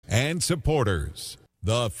and supporters.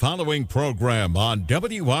 The following program on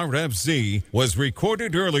WRFZ was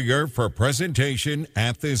recorded earlier for presentation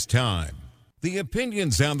at this time. The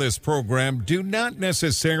opinions on this program do not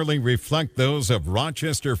necessarily reflect those of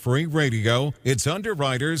Rochester Free Radio, its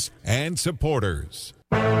underwriters, and supporters.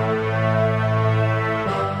 I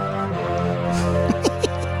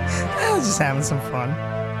was just having some fun.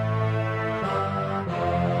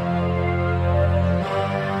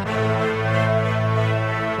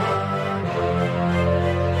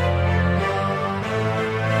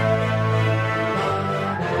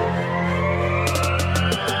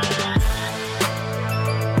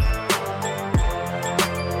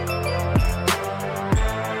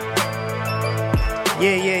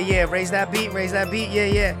 Yeah. Raise that beat.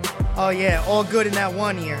 Yeah. Oh, yeah. All good in that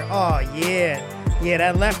one ear. Oh, yeah. Yeah,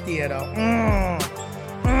 that left ear, though.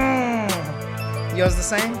 Yours the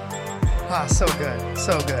same? Ah, so good.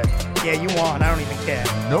 Yeah, you won. I don't even care.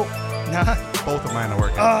 Nope. Nah? Both of mine are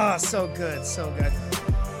working. Oh, so good.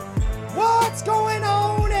 What's going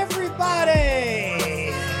on,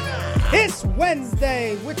 everybody? It's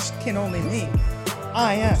Wednesday, which can only mean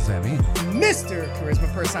I am Sammy. Mr.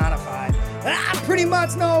 Charisma Personified. I pretty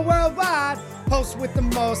much know worldwide. Host with the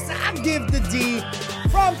most. I give the D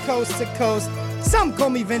from coast to coast. Some call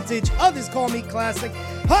me vintage, others call me classic.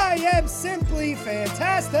 I am simply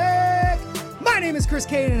fantastic. My name is Chris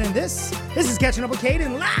Caden, and this is Catching Up with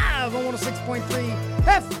Caden live on 106.3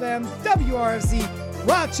 FM WRFZ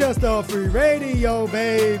Rochester Free Radio,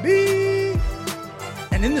 baby.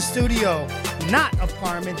 And in the studio, not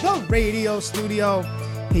apartment, the radio studio,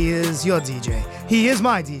 he is your DJ. He is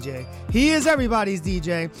my DJ. He is everybody's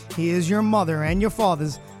DJ. He is your mother and your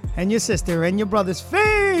father's and your sister and your brother's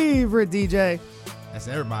favorite DJ. That's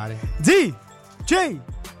everybody. DJ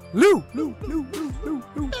Lou.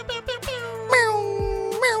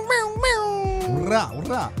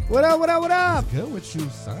 Hurrah. What up? Good with you,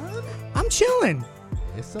 son? I'm chilling.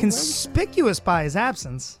 It's a Conspicuous by his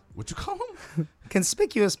absence. What you call him?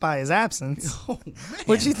 Conspicuous by his absence. Oh, man.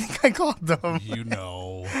 What'd you think I called them? You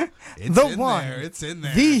know. It's The in one. there. It's in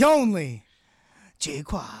there. The only. Jay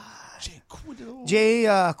Quad. Jay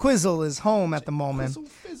Quizzle is home at the moment,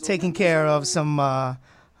 taking care of some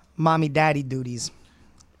mommy daddy duties.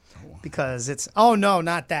 Because it's no,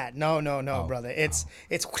 not that. No, brother. It's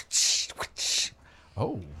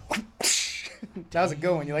Oh. That was a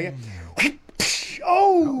good one. You like it?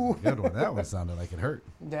 Oh. Good one. That one sounded like it hurt.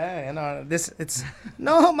 Yeah, no, it's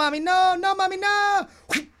no, mommy, no.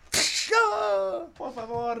 Por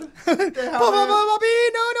favor. Por favor, papi,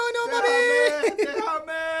 no, mami.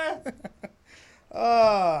 Déjame.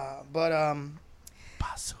 But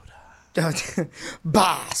Basura.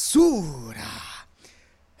 Basura.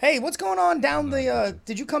 Hey, what's going on down the?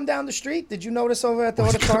 Did you come down the street? Did you notice over at the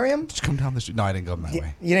auditorium? Did you come down the street? No, I didn't go that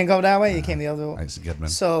way. You didn't go that way. You came the other way. I used to get them.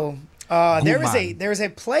 So there is a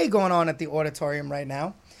play going on at the auditorium right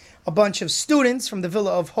now. A bunch of students from the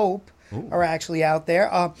Villa of Hope are actually out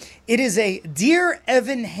there. It is a Dear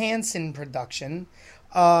Evan Hansen production.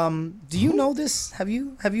 Do you know this? Have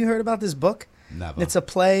you heard about this book? Never. It's a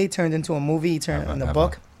play turned into a movie turned into a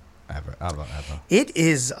book. Ever. It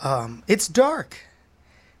is. It's dark.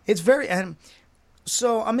 It's very.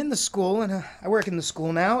 So I'm in the school and I work in the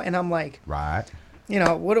school now, and I'm like, right. You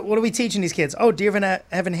know, what are we teaching these kids? Oh, Dear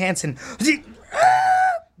Evan Hansen.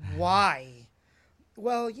 Why?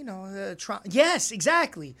 Well, you know, yes,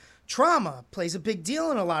 exactly. Trauma plays a big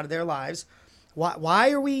deal in a lot of their lives.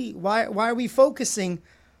 Why are we focusing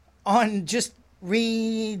on just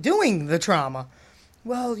redoing the trauma?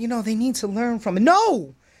 Well, you know, they need to learn from it.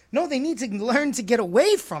 No, they need to learn to get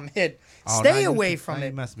away from it. Stay away from it.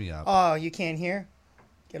 You messed me up. Oh, you can't hear?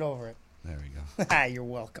 Get over it. There we go. You're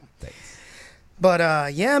welcome. Thanks.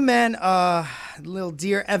 But, yeah, man, little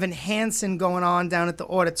Dear Evan Hansen going on down at the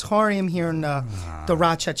auditorium here in the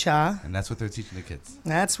Ra-Cha-Cha. And that's what they're teaching the kids.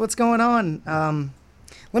 That's what's going on.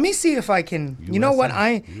 Let me see if I can, you know what,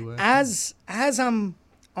 as I'm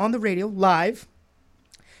on the radio live,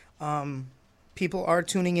 people are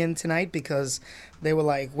tuning in tonight because they were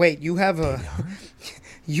like, wait, you have a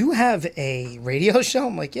radio show?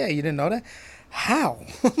 I'm like, yeah, you didn't know that? How?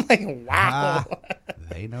 I'm like, wow.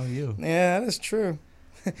 They know you. Yeah, that's true.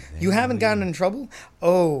 You haven't gotten in trouble?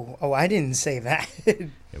 Oh, I didn't say that. Yeah,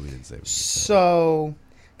 we didn't say. So,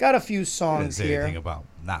 got a few songs we didn't say here. Anything about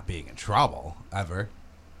not being in trouble ever.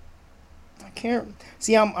 I can't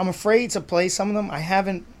see. I'm afraid to play some of them.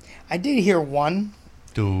 I did hear one.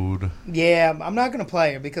 Dude. Yeah, I'm not gonna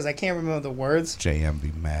play it because I can't remember the words. JM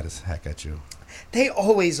be mad as heck at you. They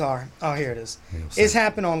always are. Oh, here it is. It's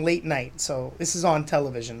happened on late night, so this is on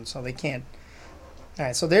television, so they can't. All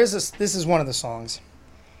right, so there's this. This is one of the songs.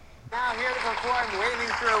 Now here to perform Waving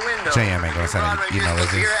Through a Window. JM ain't gonna send Broadway an email, musical,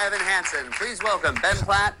 is he? Dear Evan Hansen. Please welcome Ben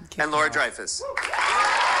Platt and Laura Dreyfus.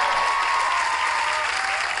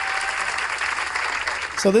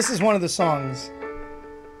 So this is one of the songs.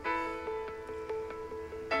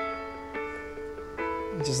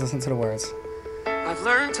 Just listen to the words. I've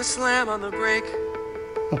learned to slam on the brake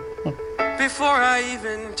before I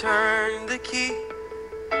even turn the key,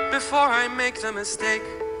 before I make the mistake,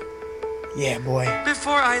 Yeah, boy.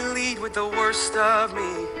 before I lead with the worst of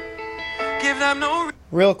me. Give them no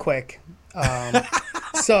Real quick.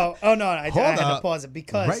 So, oh no, I had to up. pause it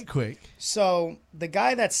because Right quick. so the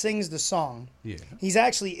guy that sings the song, Yeah. he's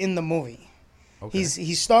actually in the movie. Okay.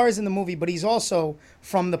 He stars in the movie, but he's also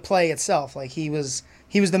from the play itself. Like he was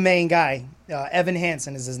the main guy. Evan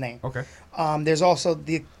Hansen is his name. Okay. There's also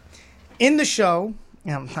in the show.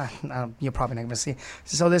 You're probably not gonna see.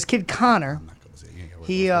 So there's Kid Connor. I'm not gonna say. You ain't gotta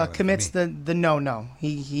He spoil it for commits me. the no.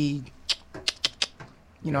 He.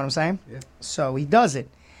 You know what I'm saying? Yeah. So he does it,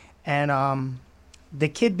 and the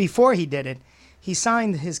kid before he did it, he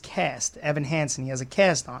signed his cast. Evan Hansen. He has a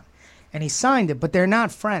cast on, and he signed it, but they're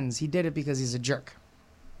not friends. He did it because he's a jerk.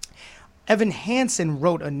 Evan Hansen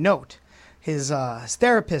wrote a note. His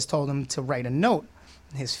therapist told him to write a note,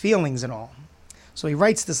 his feelings and all. So he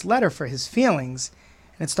writes this letter for his feelings,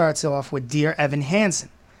 and it starts off with Dear Evan Hansen.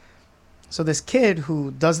 So this kid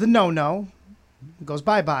who does the no, goes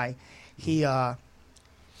bye-bye, he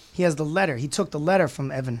has the letter. He took the letter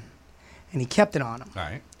from Evan, and he kept it on him. All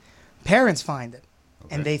right. Parents find it,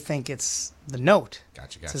 Okay. and they think it's the note.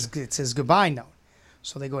 Gotcha. It's his goodbye note.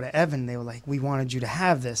 So they go to Evan. They were like, we wanted you to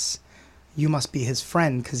have this. You must be his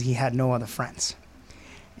friend because he had no other friends.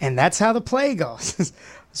 And that's how the play goes.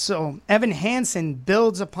 So Evan Hansen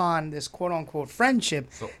builds upon this quote-unquote friendship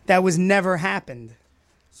that was never happened.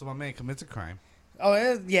 So my man commits a crime.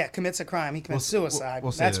 Oh, yeah, commits a crime. He commits suicide.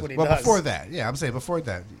 We'll say That's this. what he well, does. before that, yeah, I'm saying before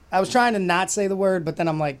that. I was trying to not say the word, but then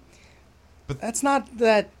I'm like, But- that's not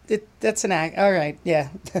that. That's an act. All right, yeah.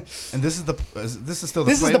 And this is still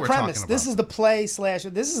the This play is the we're premise. talking about. This is the play /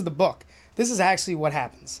 this is the book. This is actually what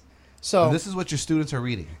happens. So And this is what your students are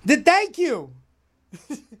reading. thank you.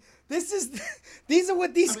 These are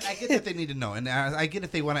what these. I mean, I get that they need to know, and I get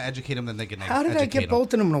if they want to educate them, then they can. How did I educate get them.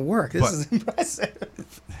 both of them to work? This But- is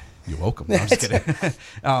impressive. You're welcome. No, I'm just kidding.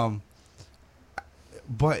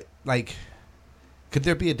 But like, could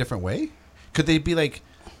there be a different way? Could they be like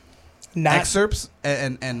Not excerpts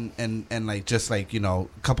and like just like a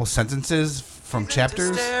couple sentences from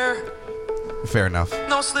chapters? stare. Fair enough.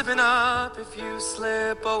 No slipping up if you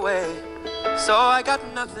slip away. So I got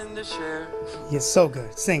nothing to share. You're so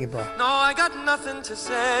good. Sing it, bro. No, I got nothing to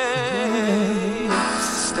say.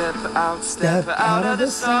 Step out of the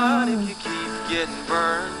sun if you keep getting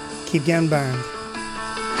burned. Keep getting burned.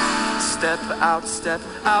 Step out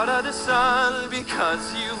of the sun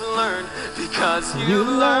because you've learned,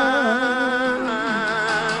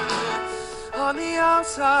 On the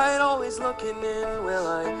outside, always looking in, will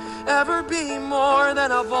I ever be more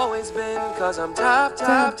than I've always been? Cause I'm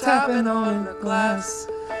tapping on the glass.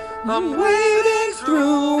 I'm waiting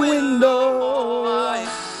through a window. I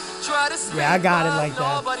try to speak, Yeah, I got it but like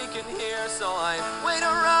that. nobody can hear, so I wait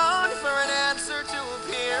around for an answer to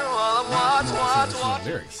appear while I'm watch.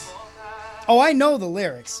 Lyrics. Oh, I know the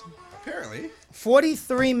lyrics. Apparently.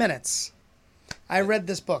 43 minutes. I read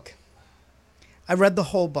this book. I read the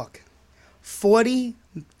whole book.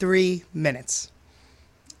 43 minutes.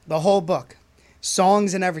 The whole book.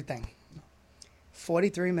 Songs and everything.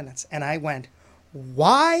 43 minutes. And I went,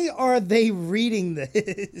 why are they reading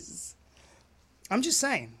this? I'm just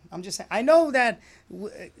saying. I know that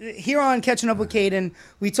here on Catching Up with Caden,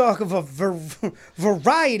 we talk of a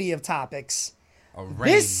variety of topics. A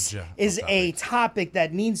range. This of is a topics. topic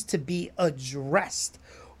that needs to be addressed.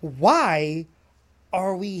 Why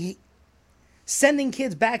are we sending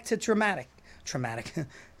kids back to trauma?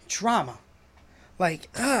 Like,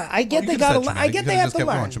 I get they got to. I get they have to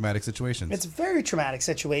learn. Traumatic situations. It's a very traumatic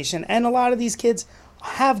situation, and a lot of these kids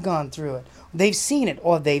have gone through it. They've seen it,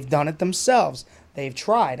 or they've done it themselves. They've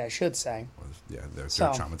tried, I should say. Yeah, they're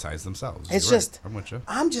So, traumatized themselves. It's You're right. just, I'm with you.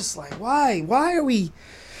 I'm just like, why? Why are we?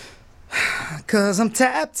 Cause I'm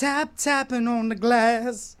tapping on the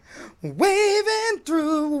glass, waving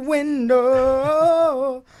through a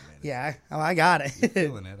window. Yeah, I got it.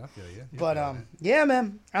 Feeling it. I feel you. You But feel it. yeah,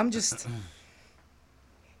 man, I'm just,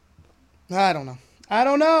 I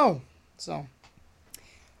don't know. So,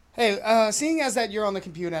 hey, seeing as that you're on the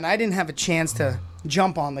computer and I didn't have a chance to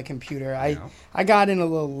jump on the computer, I got in a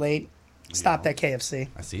little late. Stopped at KFC.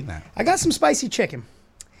 I seen that. I got some spicy chicken.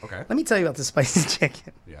 Okay. Let me tell you about the spicy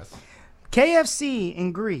chicken. Yes. KFC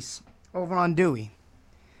in Greece, over on Dewey.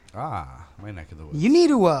 My neck of the woods. You need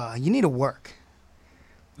to work.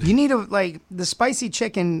 You need to like the spicy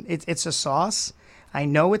chicken. It's a sauce. I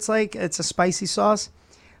know it's a spicy sauce.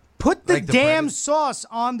 Put the Like the damn bread- sauce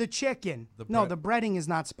on the chicken. No, the bread- breading is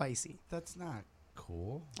not spicy. That's not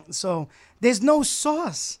cool. So there's no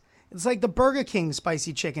sauce. It's like the Burger King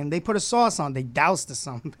spicy chicken. They put a sauce on. They douse the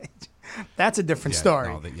son of a bitch. That's a different story.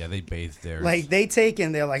 No, they bathe theirs. Like they take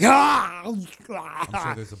and they're like, ah, I'm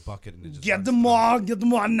sure there's a bucket and it just get them all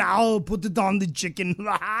now. Put it on the chicken.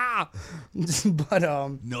 But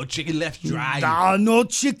no chicken left dry. no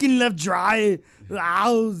chicken left dry.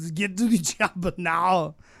 Get to the chopper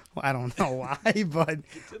now. Well, I don't know why, but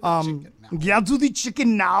get to the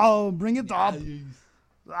chicken now. Bring it up.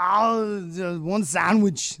 One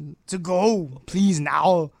sandwich to go, please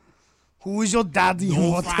now. Who is your daddy?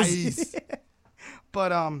 No What is- fries.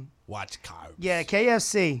 But Watch carbs. yeah,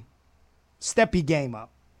 KFC, step your game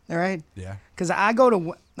up. All right. Yeah. Because I go to,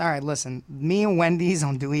 all right, listen, me and Wendy's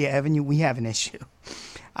on Dewey Avenue, we have an issue.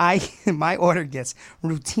 My order gets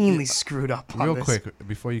routinely screwed up on Real this. quick,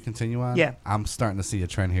 before you continue on, Yeah. I'm starting to see a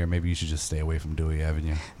trend here. Maybe you should just stay away from Dewey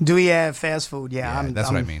Avenue. Dewey have fast food, yeah. That's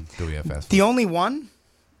what I mean. Dewey have fast food. The only one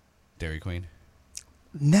Dairy Queen.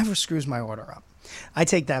 never screws my order up. I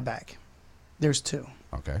take that back. There's two.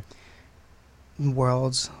 Okay.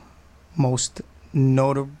 World's most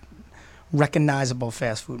recognizable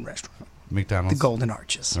fast food restaurant, McDonald's. the Golden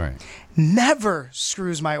Arches. Right. Never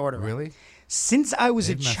screws my order up. Really? Since I was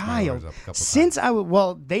They've a messed my child, orders up a couple since I was,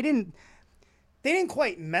 well, they didn't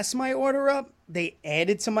quite mess my order up. They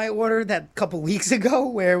added to my order that couple weeks ago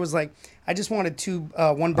where it was like, I just wanted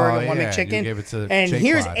one burger, one yeah, McChicken, you gave it to and Jake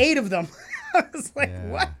here's Quad. 8 of them. I was like, Yeah.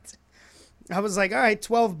 what? I was like, all right,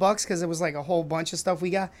 $12 because it was like a whole bunch of stuff we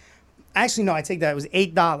got. Actually, no, I take that. It was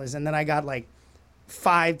 $8, and then I got like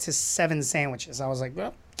 5 to 7 sandwiches. I was like,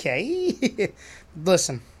 well, okay.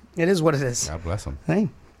 Listen, it is what it is. God bless them. Hey,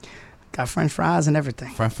 got French fries and everything.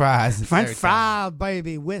 French fries. French every time. fries,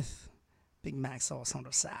 baby, with Big Mac sauce on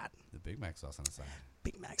the side. The Big Mac sauce on the side.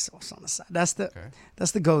 Big Mac sauce on the side. That's the Okay.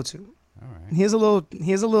 that's the go-to. All right. Here's a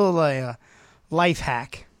little life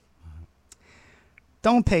hack.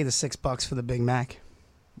 Don't pay the $6 for the Big Mac.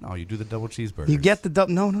 No, you do the double cheeseburger. You get the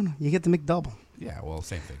no. You get the McDouble, Yeah, well,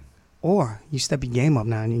 same thing. or you step your game up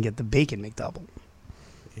now and you can get the bacon McDouble.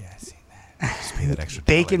 Yeah, I seen that. Just pay that extra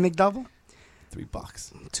Bacon $1. McDouble,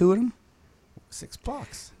 $3. 2 of them,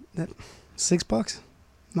 $6. $6.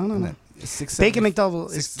 No. And then $6.70 Bacon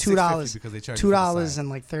McDouble is $6.50 because they charge you for the $2 side. and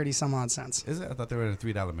like 30 some odd cents. Is it? I thought they were at a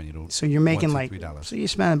 $3 menu. Though. So you're making $1, like $2, $3. so you're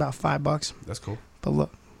spending about $5. That's cool. But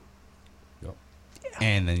look, Yep.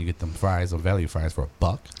 And then you get them fries or value fries for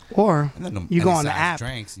 $1. or And then them you go any on the size app.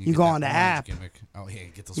 Drinks, and You get go that on the orange app. gimmick. Oh yeah,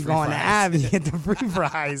 get those You free go on the fries. app and you get the free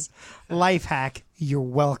fries. Life hack. You're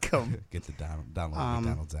welcome. Get the download the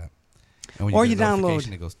McDonald's app. And when or you, you get a download-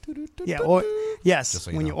 notification, it goes. Yeah. Or yes, Just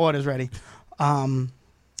so you when know. your order's ready.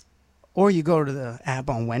 Or you go to the app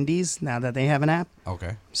on Wendy's now that they have an app.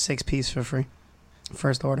 Okay. 6-piece for free.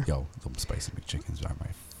 First order. Yo, them spicy McChickens are my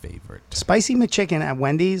favorite. Spicy McChicken at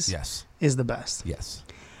Wendy's Yes. is the best. Yes.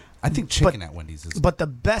 I think chicken at Wendy's is. But the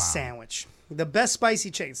best Wow. sandwich, the best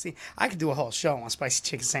spicy chicken. See, I could do a whole show on spicy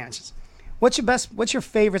chicken sandwiches. What's your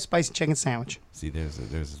favorite spicy chicken sandwich? See, there's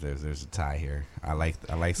a tie here. I like.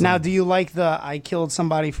 Some, Now, do you like the I killed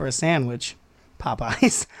somebody for a sandwich,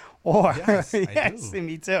 Popeyes? Or Yes, I do.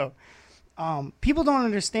 me too. People don't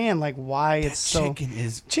understand like why it's so. chicken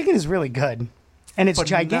is is really good, and it's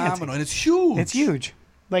gigantic. phenomenal, and it's huge. It's huge.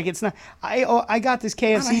 Like it's not. I got this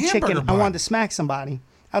KFC chicken. hamburger I bun. wanted to smack somebody.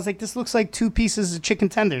 I was like, this looks like 2 pieces of chicken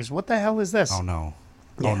tenders. What the hell is this? Oh no.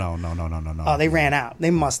 Yeah. Oh no. Oh, they ran out.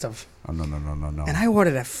 They must have. Oh no. And I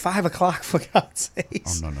ordered at 5 o'clock for God's Oh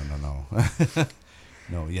sakes. no.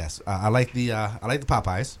 No, yes. I like the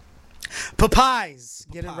Popeyes. Popeyes.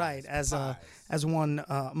 Get it Popeyes, right. Popeyes. As one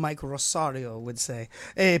Mike Rosario would say.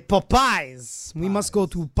 Hey, Popeyes. We must go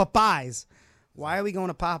to Popeyes. Why are we going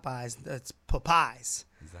to Popeyes? It's Popeyes.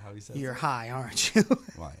 Is that how he says You're it? high, aren't you?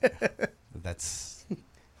 Why?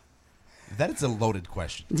 That is a loaded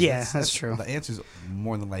question. Yeah, that's true. The answer is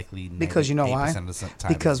more than likely Because you know why? 98% of the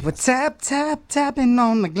time Because is we're yes. tapping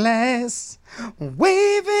on the glass,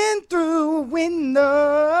 waving through a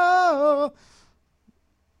window.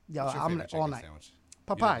 Yo, What's your I'm favorite chicken all night. sandwich?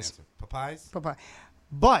 You didn't Popeyes. answer. Popeyes. Popeye.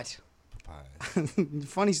 But Popeyes.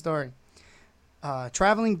 funny story.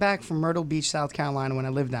 Traveling back from Myrtle Beach, South Carolina, when I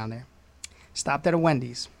lived down there, stopped at a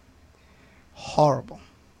Wendy's. Horrible.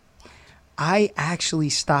 I actually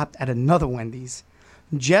stopped at another Wendy's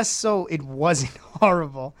just so it wasn't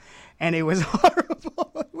horrible, and it was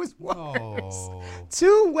horrible. It was worse. Oh.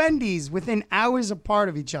 2 Wendy's within hours apart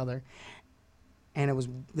of each other.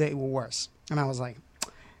 and they were worse. And I was like,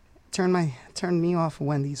 turn me off of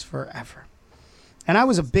Wendy's forever. And I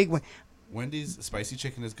was a big one. Wendy's spicy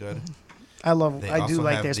chicken is good. I do also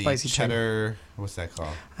like have their the spicy cheddar. What's that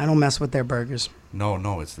called? I don't mess with their burgers.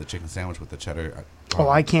 No, it's the chicken sandwich with the cheddar. Oh,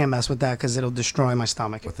 I can't mess with that because it'll destroy my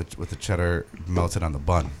stomach. With the cheddar melted on the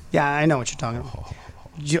bun. Yeah, I know what you're talking about.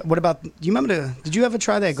 What about? Do you remember Did you ever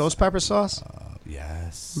try that ghost pepper sauce?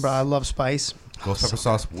 Yes. Bro, I love spice. Ghost pepper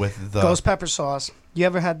sauce with the ghost pepper sauce. You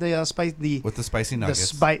ever had the spice? With the spicy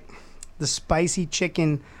nuggets. The spicy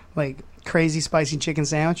chicken, like crazy spicy chicken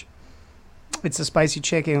sandwich. It's a spicy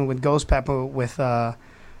chicken with ghost pepper with No.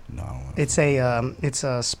 It's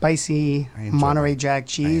a spicy Monterey Jack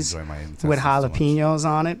cheese with jalapenos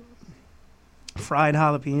on it, fried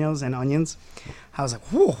jalapenos and onions. I was like,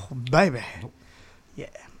 whoa, baby. Nope. Yeah.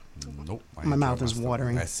 Nope. My mouth is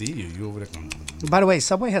watering. I see you. You over there. By the way,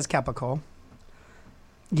 Subway has Capicola.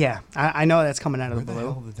 Yeah, I know that's coming out of the blue. Where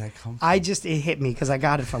the hell did that come from? It hit me because I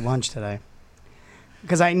got it for lunch today.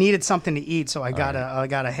 Because I needed something to eat, so I got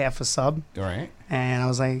a half a sub. All right. And I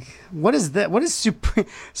was like, what is that? What is Supreme?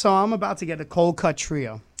 So I'm about to get a cold cut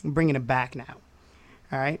trio. I'm bringing it back now.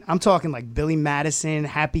 All right? I'm talking like Billy Madison,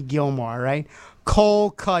 Happy Gilmore, right?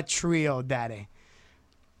 Cold cut trio, daddy.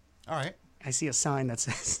 All right. I see a sign that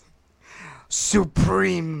says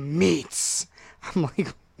Supreme Meats. I'm like,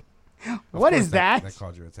 what is that? That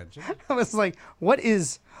called your attention? I was like, what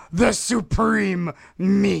is the Supreme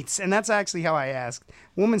Meats? And that's actually how I asked.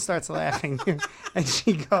 Woman starts laughing and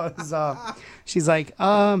she goes, she's like,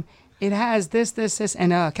 it has this,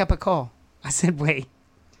 and Capicola. I said, wait,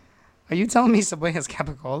 are you telling me Subway has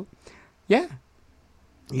Capicola? Yeah.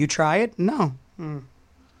 You try it? No.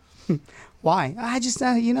 Why? I just,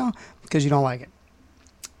 because you don't like it.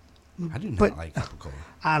 I do not like Capicola.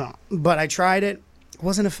 I don't. But I tried it.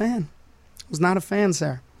 Wasn't a fan. Was not a fan,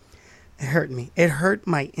 sir. It hurt me. It hurt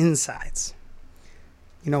my insides.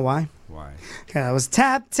 You know why? Why? Because I was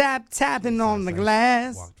tapping on the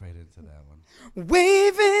glass. Walked right into that one.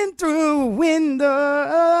 Waving through a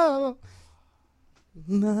window.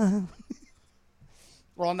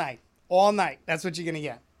 All night. All night. That's what you're going to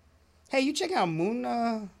get. Hey, you check out Moon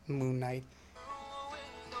Knight.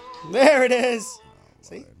 There it is. Oh,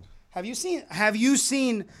 see? Have you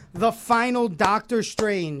seen the final Doctor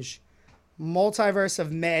Strange Multiverse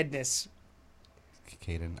of Madness?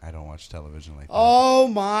 Caden, I don't watch television like that. Oh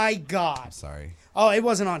my God. I'm sorry. Oh, it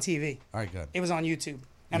wasn't on TV. All right, good. It was on YouTube.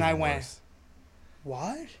 And Even I went, worse.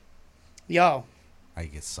 what? Yo. I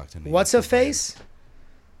get sucked into What's her face?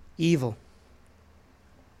 Evil.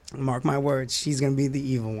 Mark my words. She's going to be the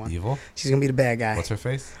evil one. Evil? She's going to be the bad guy. What's her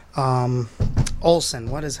face? Olsen.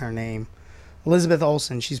 What is her name? Elizabeth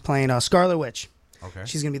Olsen. She's playing Scarlet Witch. Okay.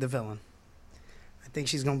 She's going to be the villain. I think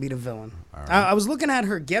she's going to be the villain. All right. I was looking at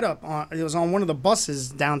her getup. It was on one of the buses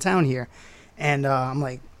downtown here. And I'm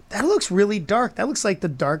like, that looks really dark. That looks like the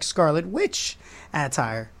dark Scarlet Witch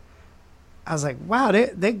attire. I was like, wow,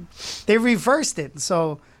 they reversed it.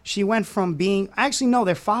 So she went from being... Actually, no,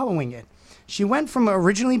 they're following it. She went from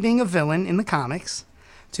originally being a villain in the comics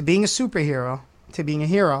to being a superhero to being a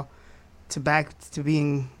hero to back to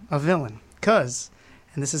being a villain. And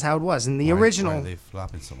this is how it was. In the original... Why are they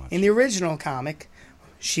flopping so much? In the original comic,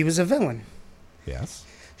 she was a villain. Yes.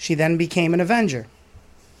 She then became an Avenger.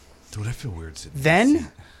 Dude, I feel weird sitting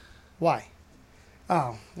Then? Why?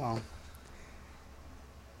 Oh, well.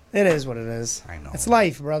 It is what it is. I know. It's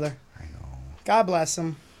life, brother. I know. God bless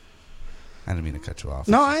him. I didn't mean to cut you off.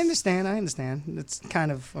 No, I understand. It's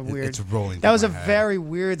kind of a weird... It's rolling That was a through my head. very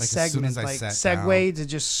weird Like, as soon segment, as I like sat segue to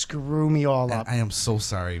just screw me all up. I am so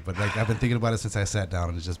sorry, but like I've been thinking about it since I sat down,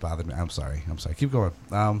 and it just bothered me. I'm sorry. Keep going.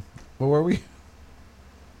 Where were we?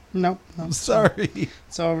 Nope. I'm sorry.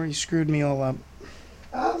 It's over. You screwed me all up.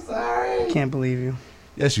 I'm sorry. Can't believe you.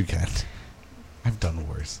 Yes, you can. I've done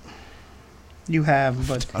worse. You have,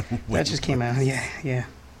 but way that just came out. Yeah.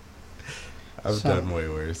 I've done way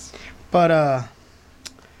worse. But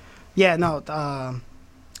yeah, no,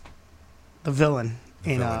 the villain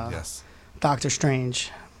in Yes. Doctor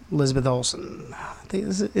Strange, Elizabeth Olsen. I think,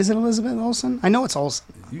 is it Elizabeth Olsen? I know it's Olsen.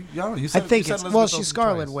 You I said, think you it's said well, Elizabeth she's Olsen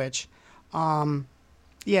Scarlet twice. Witch.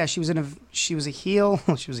 Yeah, she was a heel. She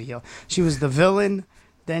was a heel. She was the villain.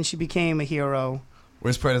 Then she became a hero.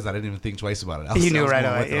 Worst part is I didn't even think twice about it. You knew right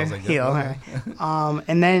going away. with it. I was like, Heel. okay. Right.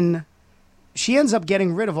 And then she ends up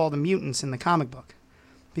getting rid of all the mutants in the comic book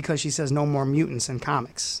because she says no more mutants in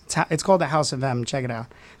comics. It's called the House of M. Check it out.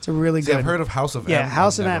 It's a really See, good. I've heard of House of M. Yeah,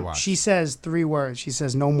 House I've of never M. watched. She says 3 words. She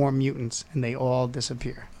says no more mutants, and they all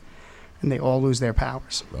disappear, and they all lose their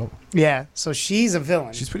powers. Oh. Yeah, so she's a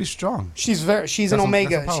villain. She's pretty strong. She's an That's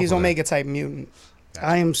Omega. a powerful She's guy. Omega type mutant.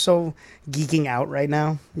 I am so geeking out right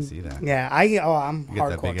now. I see that. Yeah, I'm You get hardcore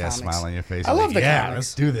that big ass comics. smile on your face. I You're love the yeah, comics.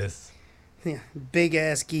 let's do this. Yeah, big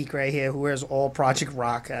ass geek right here who wears all Project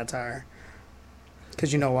Rock attire.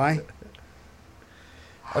 Cause you know why?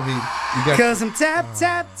 I mean, you got Cause I'm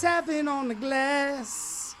tapping on the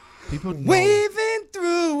glass, people know, waving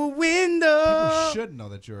through a window. people should know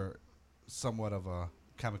that you're somewhat of a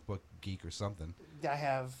comic book geek or something. I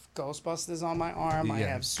have Ghostbusters on my arm. I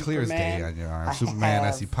have clear as day Superman. on your arm. I Superman. I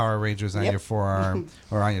have- see Power Rangers on Yep. your forearm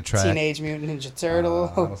or on your track. Teenage Mutant Ninja Turtle.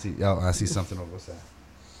 I don't see. Oh, I see something over. What's that?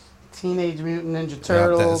 Teenage Mutant Ninja Yeah,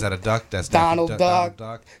 Turtle. is that a duck? That's Donald Daffy Duck.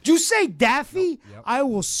 Donald Duck. Did you say Daffy? Nope. Yep. I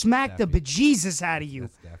will smack the Daffy. bejesus out of you.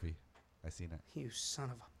 That's Daffy. I seen it. You son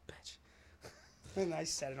of a bitch. And I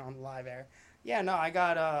said it on live air. Yeah, no, I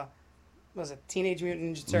got what was it Teenage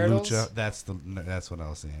Mutant Ninja Turtles? Lucha. That's what I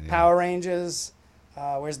was saying. Yeah. Power Rangers.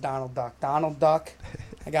 Where's Donald Duck? Donald Duck.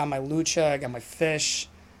 I got my Lucha. I got my fish.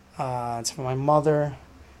 It's for my mother.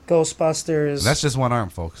 Ghostbusters. That's just one arm,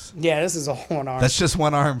 folks. Yeah, this is a one arm. That's just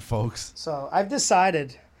one arm, folks. So I've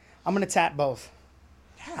decided I'm gonna tat both.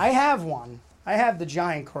 I have one. I have the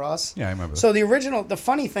giant cross. Yeah, I remember. So the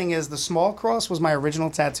funny thing is, the small cross was my original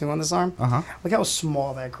tattoo on this arm. Uh-huh. Look how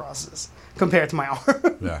small that cross is compared to my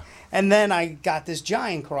arm. Yeah. And then I got this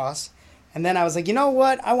giant cross, and then I was like, you know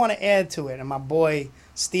what? I want to add to it. And my boy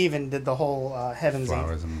Steven did the whole heavens.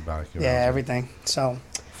 Flowers and back. Yeah, everything. So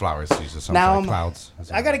Flowers, Jesus. now Like clouds.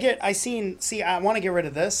 I gotta get. I want to get rid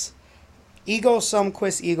of this. Ego sum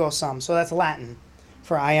quis ego sum. So that's Latin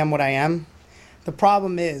for I am what I am. The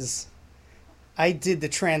problem is, I did the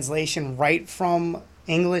translation right from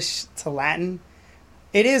English to Latin.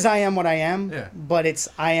 It is I am what I am, Yeah. but it's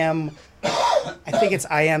I am. I think it's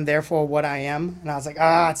I am therefore what I am, and I was like,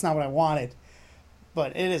 it's not what I wanted,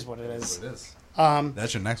 but it is what it is. It is.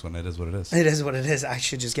 That's your next one. It is what it is. It is what it is. I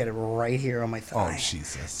should just get it right here on my thigh. Oh,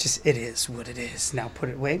 Jesus. Just it is what it is. Now put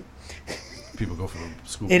it. Wait. People go for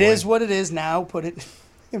school. It is what it is. Now put it.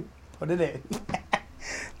 Put it in.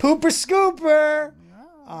 Pooper scooper.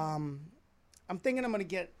 I'm thinking I'm gonna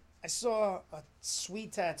get. I saw a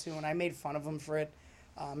sweet tattoo and I made fun of him for it.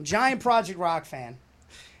 Giant Project Rock fan.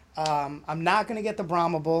 I'm not gonna get the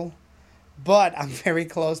Brahma Bull, but I'm very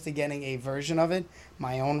close to getting a version of it,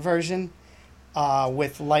 my own version,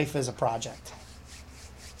 with Life as a Project.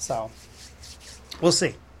 So we'll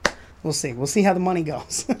see. We'll see. We'll see how the money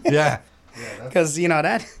goes. Yeah. Because you know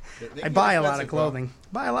that They I buy a get lot of expensive, bro. clothing.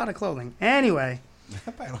 Buy a lot of clothing. Anyway.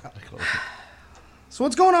 I buy a lot of clothes. So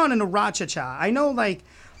what's going on in the Rachacha? I know like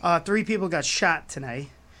 3 people got shot tonight.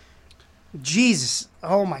 Jesus.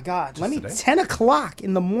 Oh my God. Let me today? 10 o'clock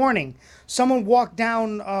in the morning. Someone walked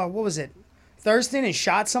down what was it? Thurston and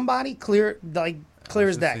shot somebody? Clear as I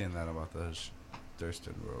was day. Seeing that about the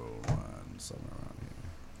Thurston Road one somewhere around here.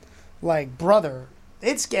 Like, brother,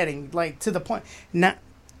 it's getting like to the point. Now,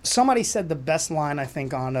 somebody said the best line I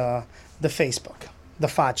think on the Facebook. The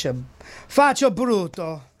faccia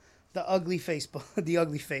bruto. The ugly Facebook. The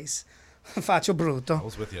ugly face. Faccia I bruto.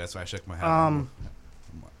 was with you. That's why I shook my head.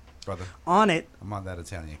 Brother, On it, I'm on that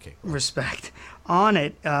Italian cake. Bro. respect. On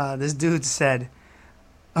it, this dude said,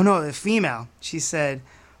 oh no, the female. She said,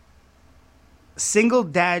 single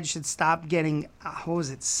dad should stop getting, what was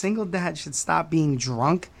it? Single dad should stop being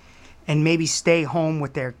drunk and maybe stay home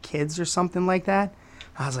with their kids or something like that.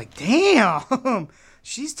 I was like, damn,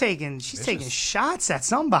 she's taking shots at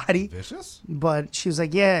somebody. Vicious? But she was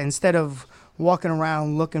like, yeah, instead of walking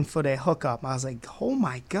around looking for their hookup. I was like, oh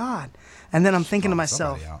my God. And then I'm thinking to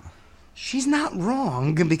myself, Somebody out. she's not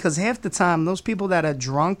wrong, because half the time those people that are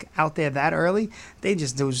drunk out there that early, they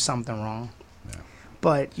just do something wrong. Yeah.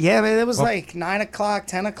 But yeah, man, it was like 9 o'clock,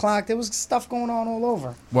 10 o'clock. There was stuff going on all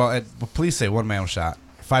over. Well, police say one man was shot,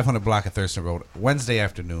 500 block of Thurston Road, Wednesday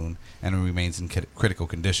afternoon, and remains in critical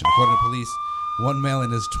condition. According to police, one male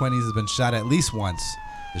in his 20s has been shot at least once.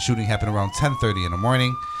 The shooting happened around 10:30 in the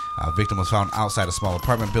morning. A victim was found outside a small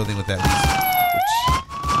apartment building with at least...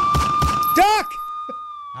 Duck!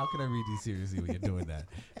 How can I read these seriously when you're doing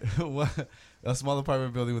that? A small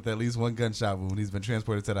apartment building with at least one gunshot wound. He's been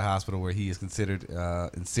transported to the hospital where he is considered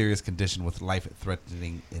in serious condition with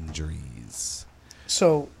life-threatening injuries.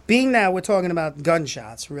 So, being that we're talking about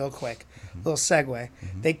gunshots, real quick, little segue.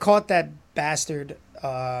 They caught that bastard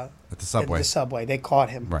At the subway. at the subway. They caught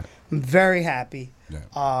him. Right. I'm very happy. Yeah.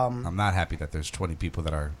 I'm not happy that there's 20 people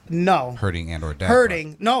that are No. hurting and or dead.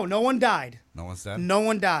 Hurting. No one died. No one's dead? No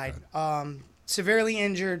one died. Severely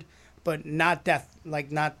injured, but not death, like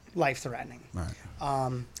not life-threatening.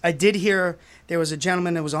 Right. I did hear there was a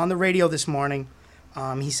gentleman that was on the radio this morning.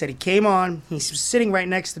 He said he came on. He was sitting right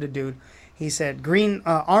next to the dude. He said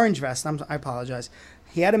orange vest. I apologize.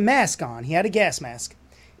 He had a mask on. He had a gas mask.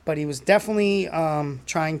 But he was definitely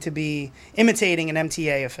trying to be imitating an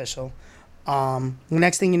MTA official. The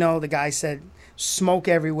next thing you know, the guy said smoke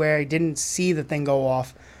everywhere. He didn't see the thing go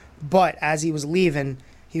off. But as he was leaving,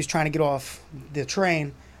 he was trying to get off the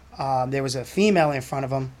train. There was a female in front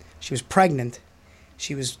of him. She was pregnant.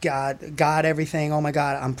 She was got everything. Oh, my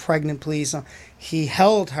God, I'm pregnant, please. He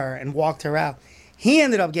held her and walked her out. He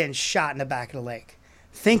ended up getting shot in the back of the leg.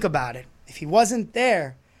 Think about it. If he wasn't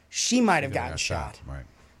there, she might have gotten shot. Right.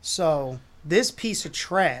 So this piece of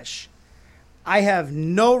trash, I have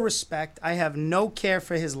no respect. I have no care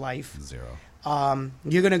for his life. Zero.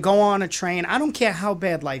 You're going to go on a train. I don't care how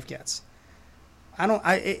bad life gets.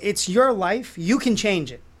 It's your life. You can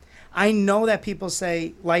change it. I know that people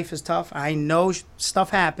say life is tough. I know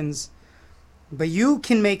stuff happens. But you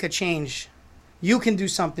can make a change. You can do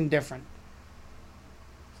something different.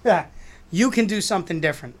 Yeah. You can do something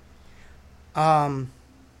different.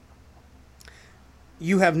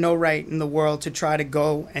 You have no right in the world to try to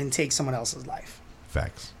go and take someone else's life.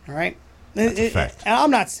 Facts. All right? That's a fact. And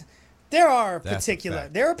I'm not... There are That's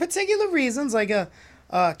particular reasons, like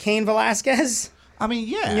Cain Velasquez. I mean,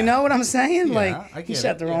 yeah. You know what I'm saying? Yeah, like, I he get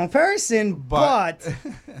shot it, the yeah. wrong person, but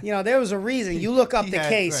there was a reason. You look up He the had-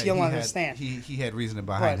 case, right, you'll he had- understand. He had reasoning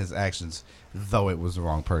behind But- his actions, though it was the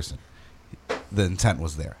wrong person. The intent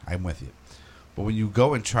was there. I'm with you. But when you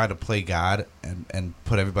go and try to play God and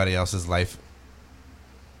put everybody else's life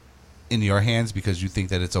in your hands because you think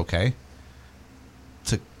that it's okay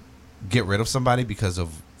to get rid of somebody because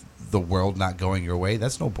of the world not going your way,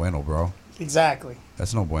 that's no bueno, bro. Exactly.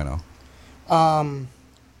 That's no bueno.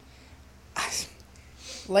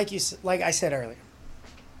 Like I said earlier,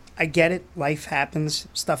 I get it. Life happens.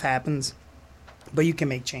 Stuff happens. But you can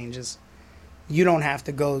make changes. You don't have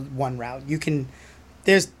to go one route.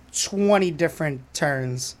 There's 20 different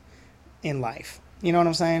turns in life. You know what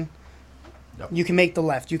I'm saying? Yep. You can make the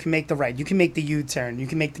left. You can make the right. You can make the U-turn. You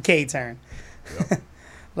can make the K-turn. Yep.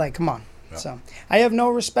 Like, come on. Yep. So I have no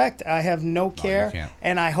respect. I have no you care. can't.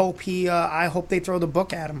 And I hope I hope they throw the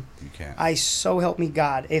book at him. You can't. So help me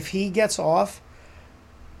God. If he gets off,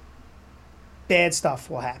 bad stuff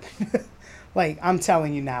will happen. Like, I'm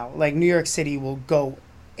telling you now, like, New York City will go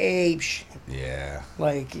ape shit. Yeah.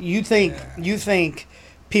 Like, you think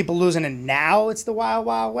people losing it now, it's the Wild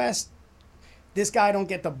Wild West? This guy don't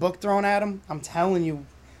get the book thrown at him, I'm telling you,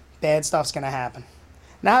 bad stuff's going to happen.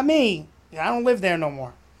 Not me. I don't live there no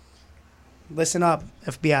more. Listen up,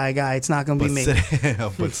 FBI guy. It's not going to be me.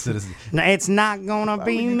 But citizen. No, it's not going to Why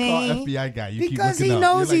be would you me. call FBI guy? You keep Because looking he up.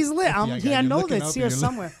 knows You're he's like, lit. FBI guy, I you're know looking that's up, here you're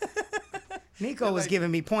somewhere. Nico was like-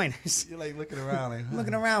 giving me pointers. You're like looking around. Like, huh?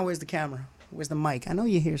 Looking around, where's the camera? Where's the mic? I know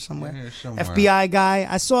you're here somewhere. You're here somewhere. FBI guy,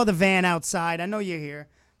 I saw the van outside. I know you're here.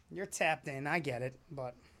 You're tapped in. I get it,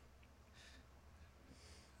 but...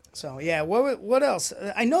 So, yeah, what else?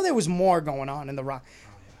 I know there was more going on in the Rock.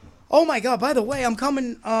 Oh, my God, by the way, I'm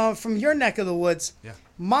coming from your neck of the woods. Yeah.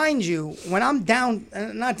 Mind you, when I'm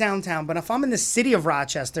not downtown, but if I'm in the city of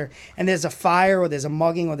Rochester and there's a fire or there's a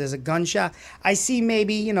mugging or there's a gunshot, I see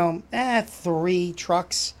maybe, 3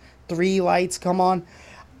 trucks, 3 lights come on.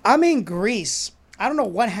 I'm in Greece. I don't know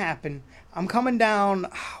what happened. I'm coming down,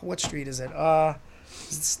 what street is it?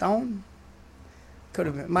 Is it Stone? Could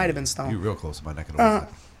have been, might have been Stone. You're real close to my neck of the woods.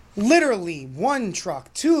 Literally 1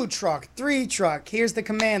 truck, 2 truck, 3 truck. Here's the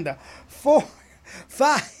commander. 4,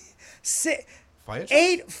 5, 6, Fire truck?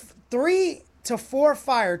 8, 3 to 4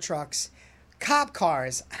 fire trucks, cop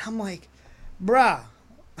cars. And I'm like, bruh,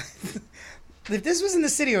 if this was in the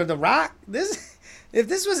city or the Rock, if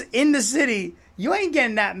this was in the city, you ain't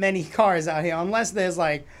getting that many cars out here unless there's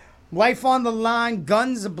like life on the line,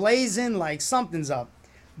 guns blazing, like something's up.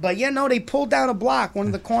 But they pulled down a block, one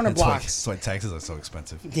of the corner blocks. That's why taxes are so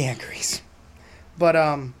expensive. Yeah, Greece. But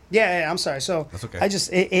yeah, I'm sorry. So That's okay. I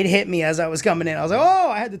just it hit me as I was coming in. I was like, oh,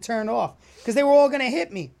 I had to turn off because they were all gonna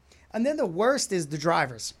hit me. And then the worst is the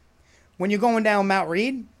drivers. When you're going down Mount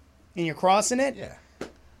Reed and you're crossing it, Yeah.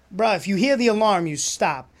 bro, if you hear the alarm, you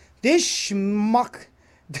stop. This schmuck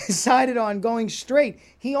decided on going straight.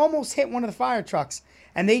 He almost hit one of the fire trucks,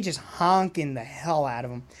 and they just honking the hell out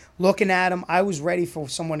of him. Looking at him, I was ready for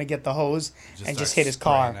someone to get the hose and just start hit his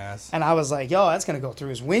car. spraying ass. And I was like, yo, that's going to go through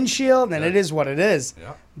his windshield, and it is what it is.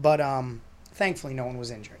 Yeah. But thankfully, no one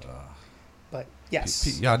was injured. But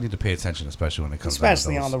yes, Y'all need to pay attention, especially when it comes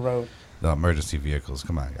especially down on to the road. the emergency vehicles.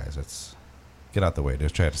 Come on, guys. Let's get out the way. They're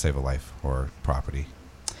trying to save a life or property.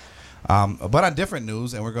 But on different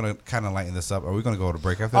news, and we're going to kind of lighten this up. Are we going to go to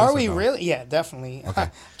break after this? Are or we no? really? Yeah, definitely. Okay.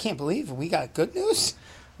 I can't believe we got good news.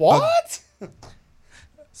 What?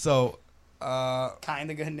 So, Kind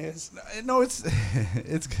of good news. no, it's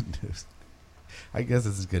it's good news. I guess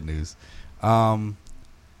this is good news.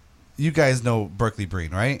 You guys know Berkeley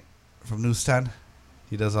Breen, right? From News 10.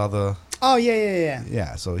 He does all the. Oh yeah.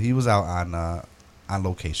 Yeah, so he was out on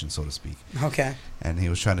location, so to speak. Okay. And he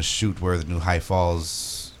was trying to shoot where the new High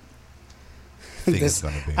Falls thing is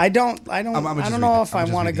going to be. I don't know if I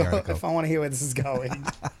want to go. Article. If I want to hear where this is going.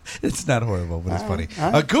 It's not horrible, but it's funny.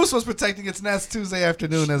 A goose was protecting its nest Tuesday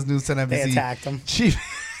afternoon as News 10 NBC. They attacked him. Chief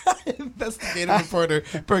investigative reporter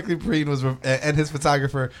Berkeley Breen and his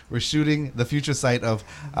photographer were shooting the future site of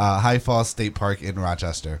High Falls State Park in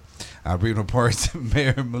Rochester. Breen reports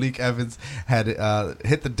Mayor Malik Evans had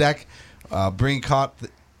hit the deck. Breen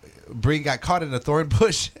got caught in a thorn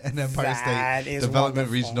bush, and Empire State Development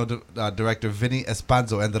Regional Director Vinny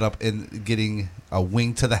Espanzo ended up getting a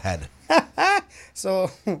wing to the head. So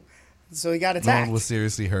he got attacked. No one was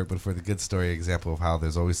seriously hurt, but for the good story example of how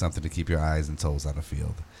there's always something to keep your eyes and toes on the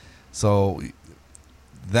field. So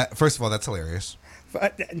that, first of all, that's hilarious.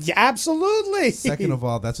 Yeah, absolutely. Second of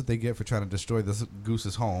all, that's what they get for trying to destroy this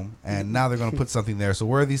goose's home, and now they're going to put something there. So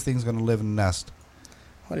where are these things going to live and nest?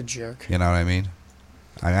 What a jerk. You know what I mean?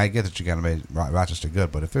 I get that you got to make Rochester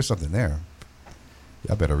good, but if there's something there,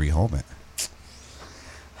 y'all better rehome it.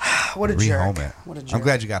 What a jerk. What a jerk. I'm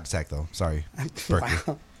glad you got attacked, though. Sorry, Berkeley.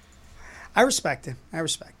 Wow. I respect it. All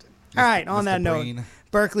right, on that note,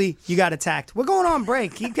 Berkeley, you got attacked. We're going on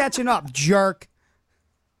break. Keep catching up, jerk.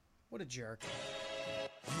 What a jerk.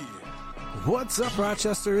 What's up,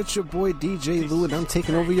 Rochester? It's your boy DJ Lou, and I'm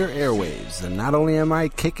taking over your airwaves. And not only am I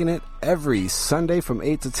kicking it every Sunday from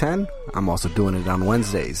 8 to 10, I'm also doing it on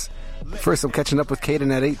Wednesdays. First, I'm catching up with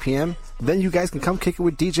Caden at 8 p.m. Then you guys can come kick it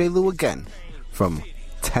with DJ Lou again from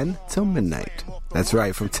 10 till midnight. That's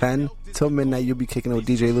right, from 10 till midnight, you'll be kicking it with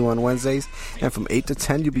DJ Lou on Wednesdays. And from 8 to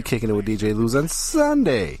 10, you'll be kicking it with DJ Lou's on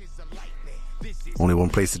Sunday. Only one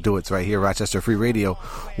place to do it. It's right here, Rochester Free Radio,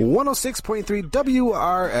 106.3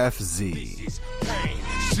 WRFZ.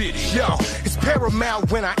 City, yo, it's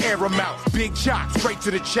paramount when I air them out. Big shot, straight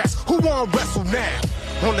to the chest. Who won't wrestle now?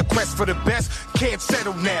 On the quest for the best, can't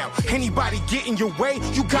settle now. Anybody get in your way,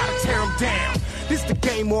 you gotta tear them down. This the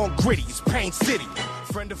game on gritty, it's Pain City.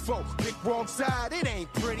 Friend or foe, pick wrong side, it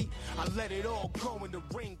ain't pretty. I let it all go in the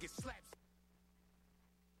ring, get slapped.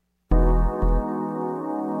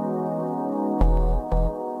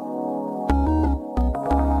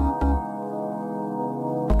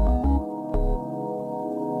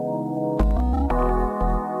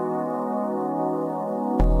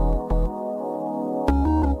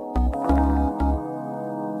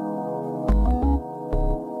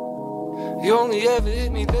 You only ever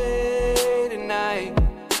hit me late at night.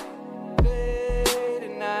 Late at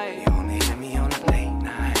night. You only hit me on a late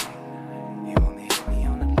night. You only hit me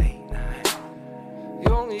on a late night.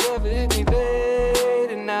 You only ever hit me late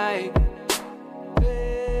at night.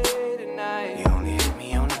 Late at night. You only hit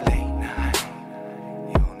me on a late night.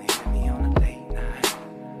 You only hit me on a late night.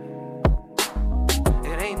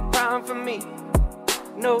 It ain't a problem for me.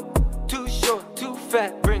 No, too short, too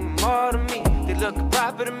fat, bring them all to me. They look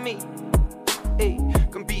proper to me. Hey,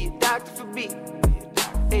 can be a doctor for me.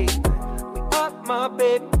 Hey, we up, my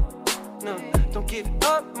baby. No, don't give it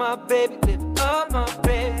up, my baby. Live up, my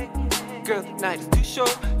baby. Girl, the night is too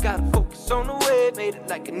short. Gotta focus on the way. Made it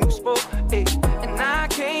like a new sport. Hey, and I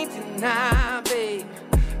can't deny, babe.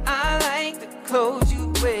 I like the clothes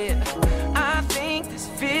you wear. I think this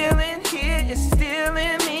feeling here is still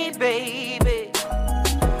in me, baby.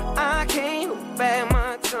 I can't hold back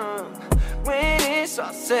my tongue when it's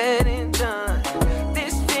all said and done.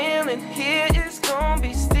 This feeling here is gonna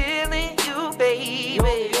be still in you, baby. You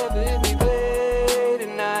only ever hit me late at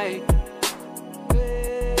night.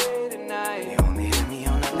 Late at night. You only hit me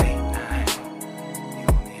on a late night. You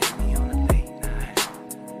only hit me on a late night.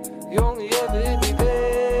 You only ever hit me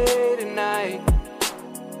late at night.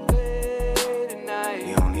 Late at night.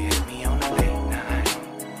 You only hit me on a late night.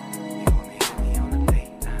 You only hit me on a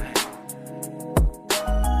late night.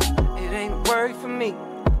 It ain't a worry for me.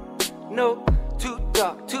 No, too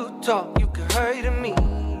dark, too tall, you can hurry to me.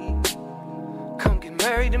 Come get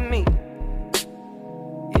married to me.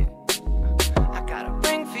 Yeah, I got a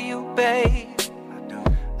ring for you, babe.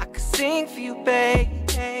 I could sing for you, babe.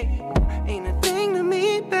 Ain't a thing to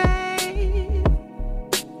me, babe. Ain't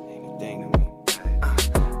a thing to me, babe.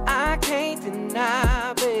 I can't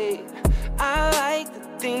deny, babe. I like the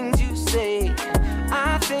things you say.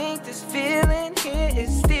 I think this feeling here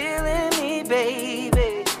is still in me,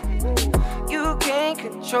 baby. You can't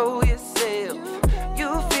control yourself.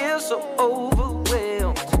 You feel so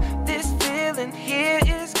overwhelmed. This feeling here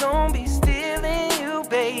is gonna be still in you,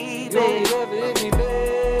 baby. You only ever hit me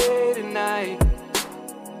late at night.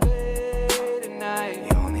 Late at night.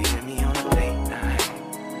 You only hit me on a late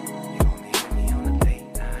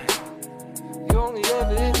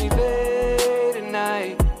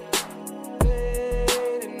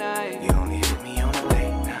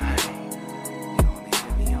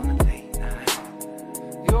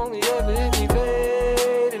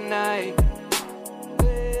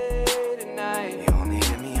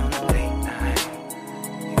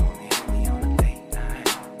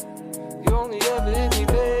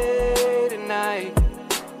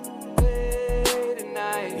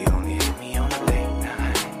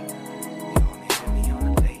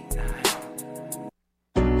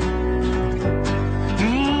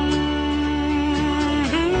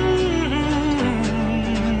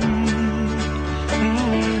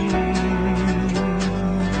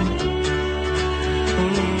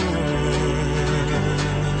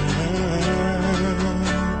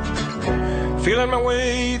Feeling my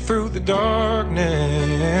way through the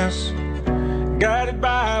darkness, guided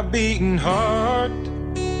by a beating heart.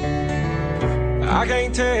 I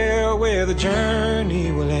can't tell where the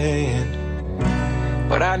journey will end,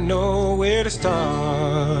 but I know where to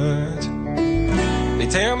start. They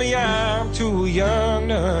tell me I'm too young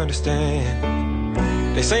to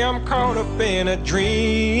understand. They say I'm caught up in a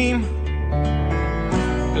dream.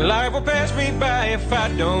 Life will pass me by if I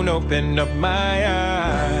don't open up my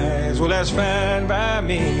eyes. Well, that's fine by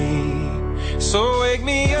me. So wake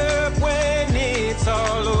me up when it's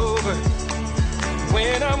all over,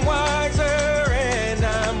 when I'm wiser and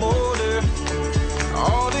I'm older.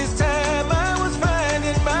 All this time I was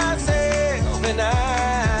finding myself, and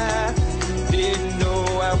I didn't know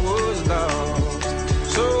I was lost.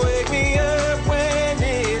 So wake me up when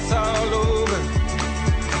it's all over,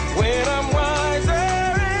 when I'm wiser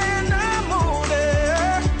and I'm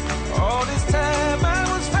older. All this time I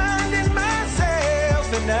was finding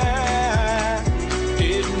myself, and I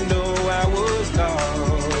didn't know I was lost.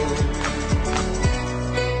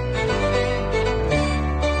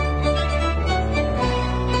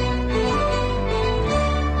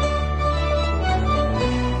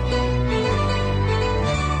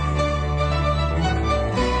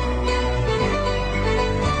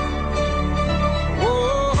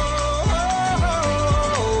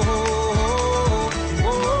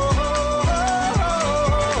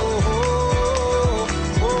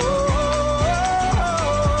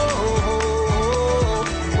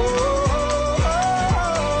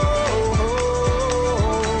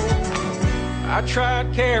 I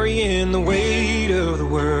tried carrying the weight of the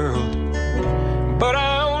world, but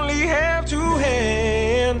I only have two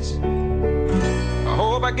hands. I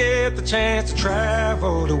hope I get the chance to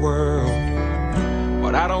travel the world,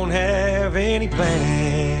 but I don't have any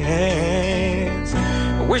plans.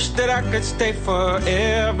 I wish that I could stay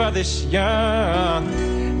forever this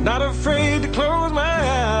young, not afraid to close my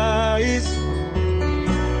eyes.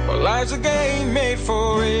 Well, life's a game made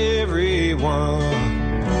for everyone,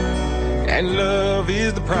 and love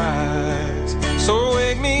is the prize. So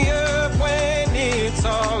wake me up when it's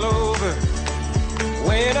all over,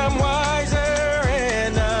 when I'm wiser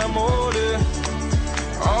and I'm older.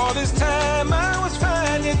 All this time I was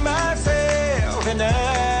finding myself, and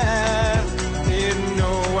I didn't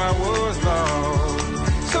know I was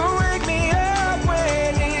lost. So wake me up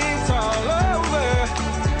when it's all over,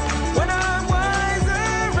 when I'm wiser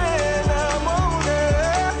and I'm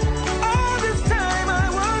older. All this time I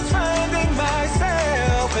was finding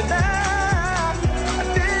myself, and I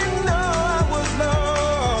didn't know I was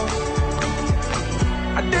lost.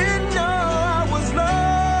 I didn't know I was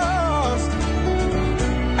lost.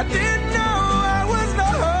 I didn't know I was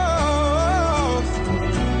lost.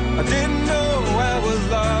 I didn't know I was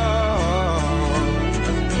lost.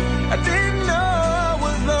 I didn't know I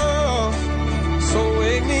was lost. So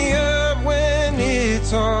wake me up when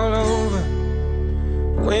it's all over,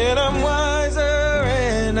 when I'm wiser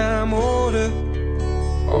and I'm older.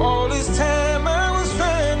 All this time I was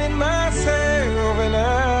finding myself, and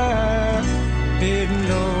I didn't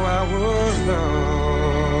know I was lost.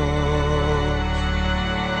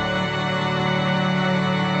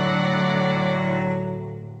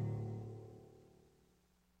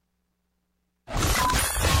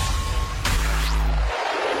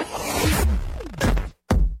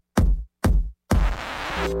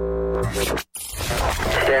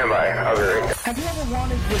 Stand by. I'll be right there. Have you ever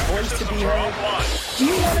wanted your voice to be heard? Do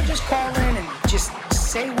you want to just call in and just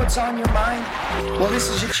say what's on your mind? Well, this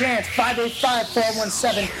is your chance.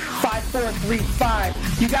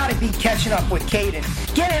 585-417-5435. You got to be catching up with Caden.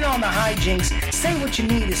 Get in on the hijinks. Say what you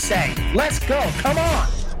need to say. Let's go. Come on.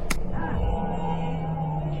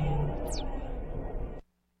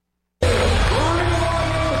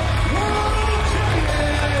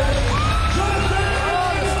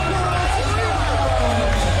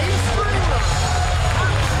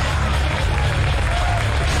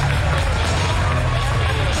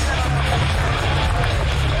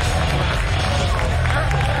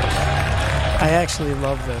 I actually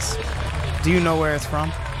love this. Do you know where it's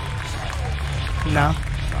from? No?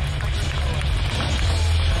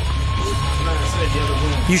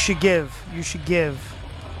 You should give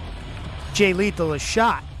Jay Lethal a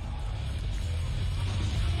shot.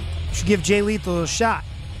 You should give Jay Lethal a shot.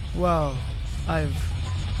 Well,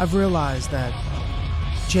 I've realized that,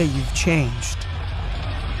 Jay, you've changed.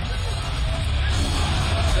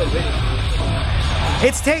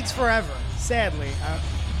 It takes forever, sadly.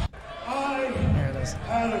 There it is. I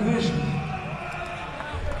had a vision,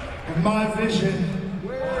 and my vision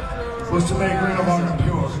was to make Ring of Honor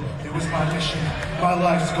pure. It was my mission, my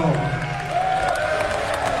life's goal.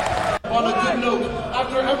 on a good note.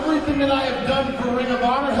 After everything that I have done for Ring of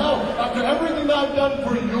Honor, hell, after everything that I've done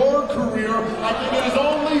for your career, I think it is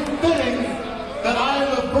only fitting that I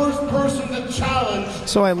am the first person to challenge.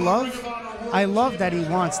 So I love that he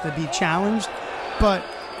wants to be challenged, but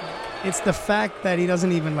it's the fact that he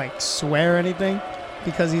doesn't even like swear anything,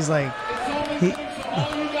 because he's like, all you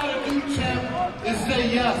gotta do, champ, is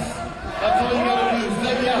say yes. That's all you gotta do,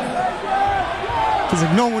 say yes. He's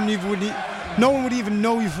like, no one would even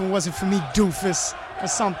know you if it wasn't for me, doofus, or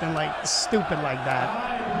something like stupid like that.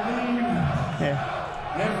 Yeah.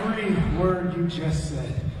 Every word you just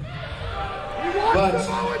said. But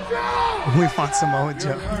We want Samoa Joe.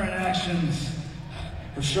 your current actions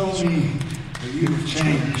have shown me that you've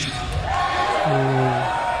changed.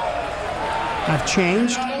 I've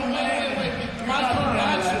changed? My current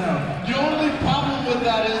action. The only problem with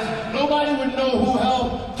that is nobody would know who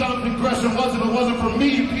hell Jonathan Gresham was if it wasn't for me,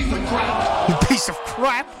 you piece of crap. You piece of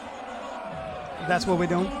crap. That's what we're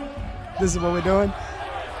doing? This is what we're doing?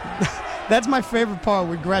 That's my favorite part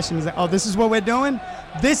with Gresham. Is like, oh, this is what we're doing?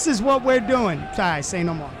 This is what we're doing. Sorry, say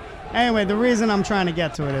no more. Anyway, the reason I'm trying to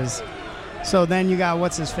get to it is, so then you got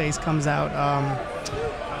what's-his-face comes out.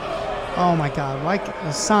 Oh, my God. Like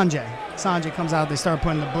Sanjay. Sanjay comes out. They start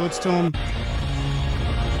putting the boots to him.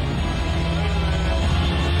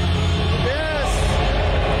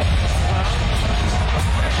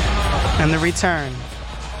 And the return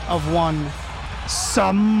of one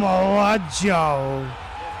Samoa Joe.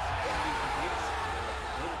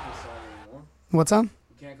 What's up? You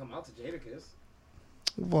can't come out to Jadakiss.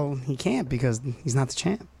 Well, he can't because he's not the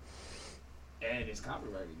champ. And it's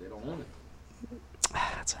copyrighted. They don't own it.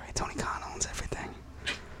 That's all right. Tony Khan owns everything.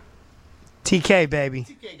 TK, baby.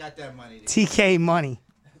 TK got that money. TK money.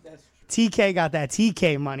 TK got that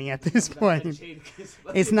TK money at this point.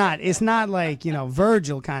 It's not like, you know,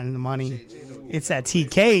 Virgil kind of money. It's that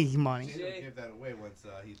TK money. Jada give that away once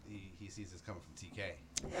he sees it's coming from TK.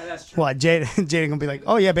 Yeah, that's true. What, Jada gonna be like,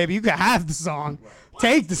 oh yeah, baby, you can have the song.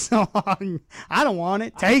 Take the song. I don't want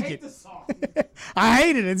it. Take it. The song. I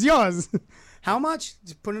hate it. It's yours. How much?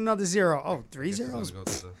 Just put another zero. Oh, 3 zeros?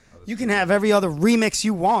 You can have every other remix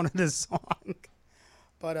you want of this song.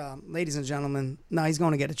 But, ladies and gentlemen, no, he's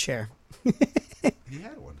going to get a chair. He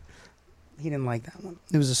had one. He didn't like that one.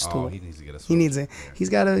 It was a stool. Oh, he needs to get a He needs a. He's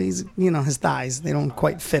got a. He's, you know, his thighs. They don't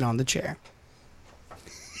quite fit on the chair.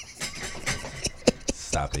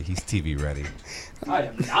 Stop it. He's TV ready. I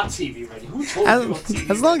am not TV ready. Who told you I'm TV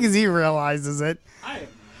As long as he realizes it. I am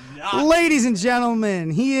not. Ladies and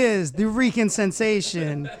gentlemen, he is the Rican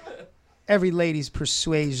sensation. Every lady's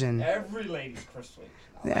persuasion. Every lady's persuasion.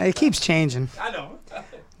 Yeah, it keeps changing. I know.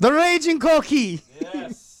 The Raging Koki.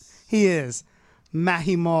 Yes. He is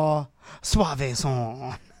Mahimo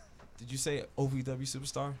Suaveson. Did you say OVW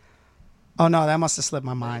superstar? Oh no, that must have slipped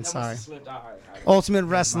my mind. Sorry. Ultimate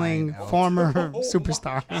Wrestling former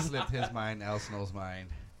superstar. Slipped his mind. El Snow's mind.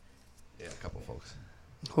 Yeah, a couple folks.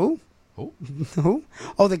 Who? Who? Who?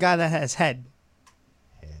 Oh, the guy that has head.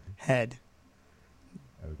 Head.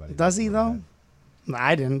 Everybody Does he though? No,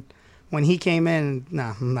 I didn't. When he came in,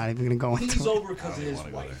 nah, I'm not even gonna go into He's it. over because of his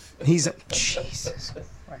wife. He's a Jesus.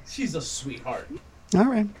 She's a sweetheart. All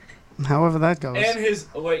right. However that goes. And his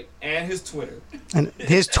Twitter. And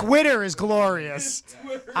his Twitter is glorious.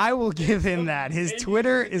 I will give him that. His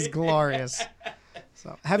Twitter is glorious.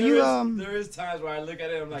 So, have you There is times where I look at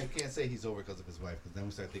it, I'm like, you can't say he's over because of his wife, because then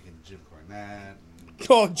we start thinking Jim Cornette.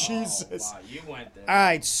 Oh Jesus! wow, you went there. All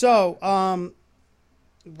right, so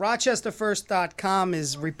RochesterFirst.com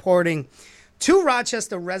is reporting 2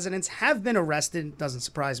 Rochester residents have been arrested. Doesn't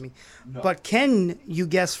surprise me. No. But can you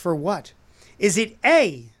guess for what? Is it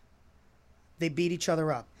A, they beat each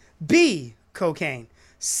other up, B, cocaine,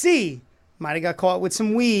 C, might have got caught with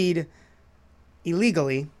some weed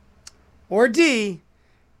illegally, or D,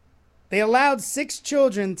 they allowed 6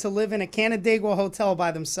 children to live in a Canandaigua hotel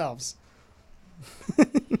by themselves?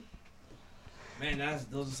 Man,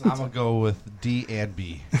 those are some. I'm going to go with D and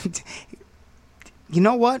B. You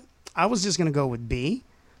know what? I was just going to go with B,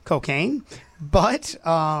 cocaine. But,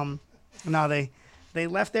 no, they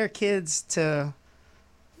left their kids to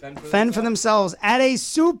fend for themselves at a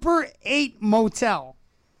Super 8 motel.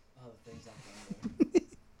 Oh, the things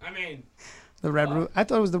I mean. The Red Roof. I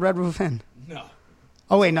thought it was the Red Roof Inn. No.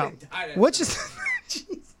 Oh, wait, no. Which is...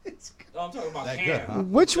 I'm talking about that Cam. good, huh?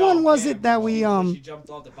 Which one was it that we... She jumped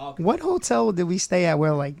off the balcony. What hotel did we stay at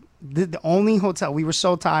where, like, the only hotel... We were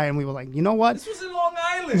so tired and we were like, you know what? This was in Long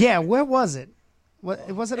Island. Yeah, where was it?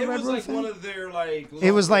 Was it a Red Roof Inn? It was like one of their, like...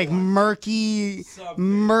 It was like murky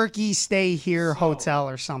stay here hotel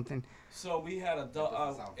or something. So we had a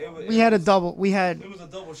double... We had a double... It was a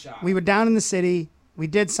double shot. We were down in the city. We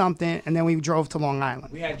did something, and then we drove to Long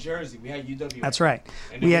Island. We had Jersey. We had UWA. That's right.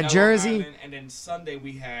 And then We had Long Jersey. Island, and then Sunday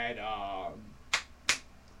we had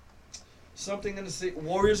something in the city.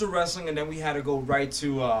 Warriors of Wrestling, and then we had to go right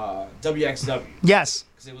to WXW. Yes.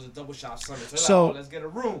 Because it was a double shot Sunday. So, So- like, oh, let's get a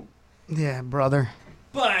room. Yeah, brother.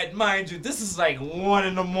 But mind you, this is like 1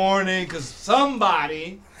 in the morning because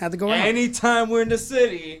somebody Had to go out. anytime we're in the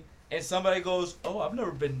city and somebody goes, "Oh, I've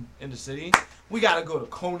never been in the city," we gotta go to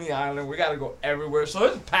Coney Island. We gotta go everywhere. So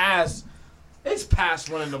it's past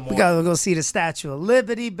 1 in the morning. We gotta go see the Statue of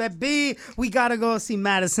Liberty, baby. We gotta go see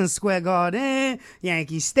Madison Square Garden,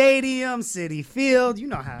 Yankee Stadium, City Field. You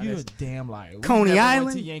know how it You're is. a damn liar. We Coney never Island.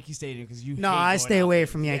 went to Yankee Stadium because you. No, hate I going stay out away there.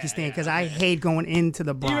 from Yankee Stadium because I hate going into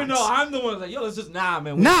the Bronx. Even though I'm the one that's like, "Yo, let's just man."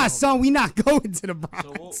 we Nah, don't." son, we not going to the Bronx.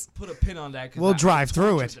 So we'll put a pin on that. 'Cause We'll I drive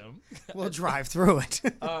through it. tortured them. We'll drive through it.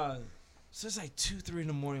 So it's like 2, 3 in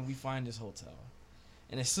the morning. We find this hotel,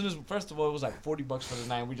 and as soon as first of all, it was like $40 for the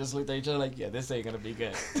night. We just looked at each other like, "Yeah, this ain't gonna be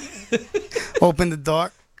good." Open the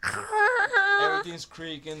door. Everything's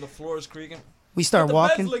creaking. The floor is creaking. We start But the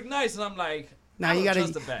walking. beds look nice, and I'm like, Now I you don't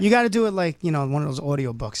trust the gotta bed. you gotta do it like one of those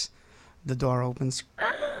audio books. The door opens.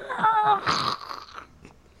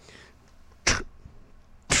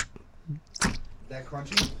 That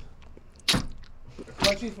crunchy? A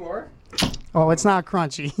crunchy floor? Oh, it's not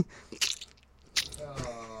crunchy.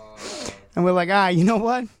 And we're like, you know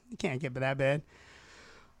what? You can't get that bad.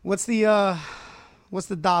 What's the dollar?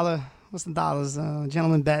 What's the dollars?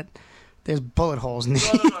 Gentleman bet. There's bullet holes in the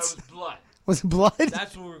No, it sheets. was blood. Was it blood?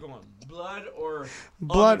 That's where we're going. Blood or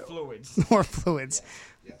Blood other fluids. or fluids,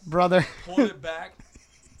 brother. Pull it back.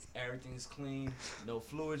 Everything's clean. No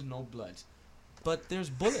fluids, no blood. But there's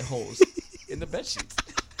bullet holes in the bed sheets.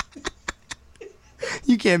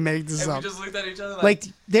 You can't make this And we up. just looked at each other Like,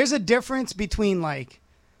 there's a difference between like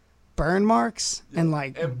burn marks and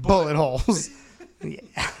like And bullet holes. Yeah.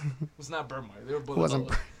 It's not burn mark. They were bullet Wasn't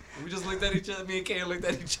holes. We just looked at each other. Me and Kay looked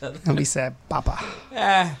at each other. And we said, Papa,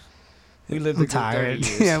 We lived I'm a good 30 tired.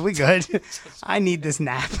 years. Yeah, we good. I need this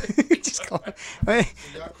nap. Just go. Wait.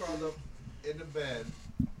 Y'all crawled up in the bed,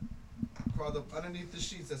 crawled up underneath the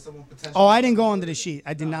sheets that someone potentially. Oh, I didn't go under the sheet.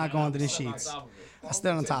 I did not go under the sheets. I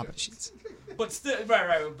stood on top of the sheets. But still,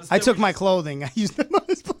 right. But I still took my clothing. I used them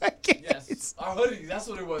as blankets. Yes, our hoodies. That's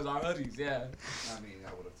what it was. Our hoodies. Yeah. I mean,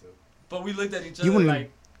 I would have too. But we looked at each You other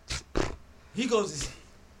wouldn't- like. He goes,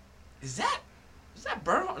 "Is that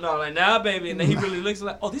burn mark?" No, like, nah, baby. And then he really looks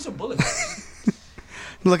like, "Oh, these are bullet holes."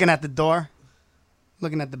 Looking at the door,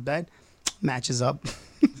 looking at the bed, matches up.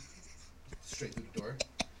 Straight through the door.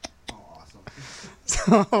 Oh, awesome.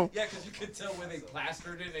 So Yeah, because you could tell when they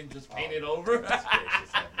plastered it and just painted over.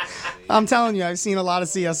 I'm telling you, I've seen a lot of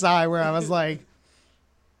CSI where I was like,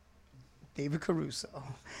 David Caruso.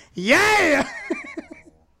 Yeah!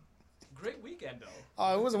 Great weekend, though.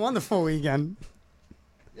 Oh, it was a wonderful weekend.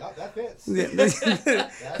 Yeah, that fits.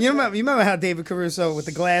 You remember how David Caruso with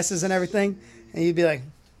the glasses and everything? And you'd be like,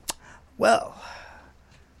 well,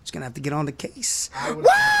 just going to have to get on the case. Woo!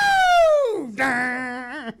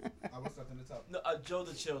 I was up in the top. No, Joe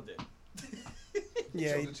the Chill did.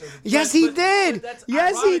 Yeah. Joe the Yes, he But did. that's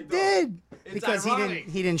Yes, he ironic, though. did. It's Because ironic.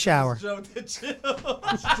 he didn't shower. Joe the Chill.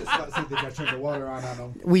 Just about to say they got turned the water on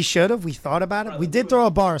them. We should have. We thought about it. We did throw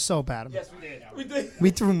a bar of soap at him. Yes, we did. We did. We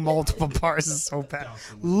threw multiple bars of soap at him.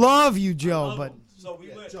 Love you, Joe, but So we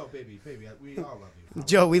went. Joe, baby, we all love you.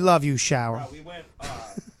 Joe, we love you, shower. We went.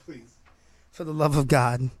 Please. For the love of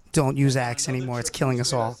God, don't use Axe another anymore. It's trip killing with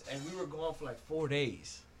us all. And we were gone for like 4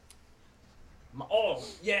 days. No,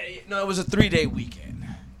 it was a 3-day weekend.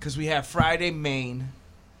 Because we had Friday, Maine,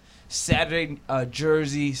 Saturday,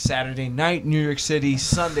 Jersey, Saturday night, New York City,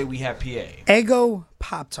 Sunday we had PA. Eggo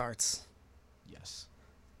Pop-Tarts. Yes.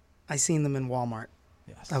 I seen them in Walmart.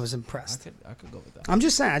 Yes. I was impressed. I could go with that. I'm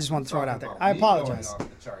just saying. I just want to throw it out there. I apologize. Off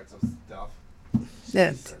the charts of stuff.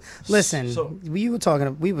 Yeah, listen, So- we were talking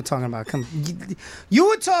about. You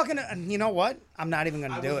were talking. You know what? I'm not even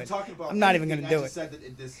going to do it. I'm not even going to do it.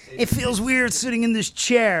 It feels weird sitting in this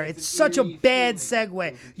chair. It's such a bad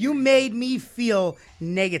segue. You made me feel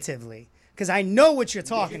negatively because I know what you're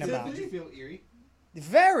talking about. Did you feel eerie?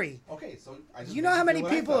 Very. Okay, so I just You know how many feel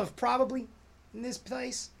what I people felt. have probably in this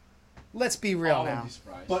place? Let's be real I wouldn't now. be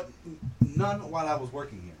surprised. But none while I was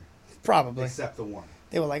working here, Probably. except the one.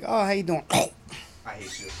 They were like, "Oh, how you doing?" I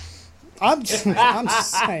hate you. I'm just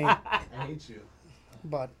saying. I hate you.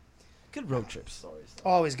 But Good road trip stories.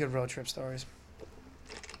 always good road trip stories.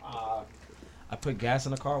 I put gas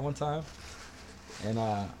in the car one time, and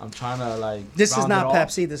I'm trying to like. This is round not it off.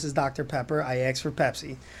 Pepsi. This is Dr. Pepper. I asked for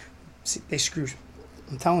Pepsi. See, they screw.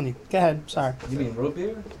 I'm telling you. Go ahead. Sorry. You mean root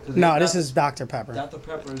beer? 'Cause No, it- this is Dr. Pepper. Dr.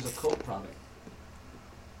 Pepper is a Coke product.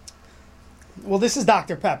 Well, this is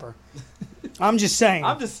Dr. Pepper. I'm just saying.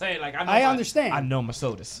 I'm just saying, like, I understand. I know my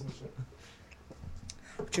sodas.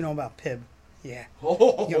 What you know about Pibb? Yeah.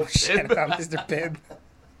 Oh, You know shit Pibb. about Mr. Pibb.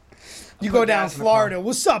 You go down gas in the Florida.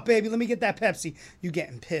 What's up, baby? Let me get that Pepsi. You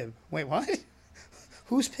getting Pibb. Wait, what?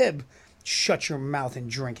 Who's Pibb? Shut your mouth and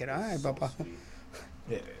drink it. All right, Bubba.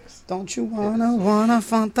 It is. Don't you wanna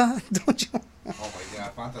Fanta? Don't you? Oh my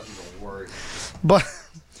God, Fanta's the worst. But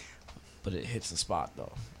But it hits the spot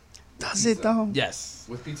though. does it though? Yes.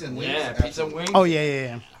 With pizza and wings? Yeah, pizza and wings. Oh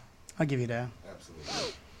yeah. I'll give you that.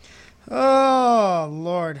 Absolutely. Oh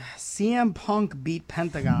Lord, CM Punk beat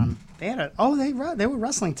Pentagon. They had a they were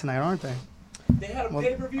wrestling tonight, aren't they? They had a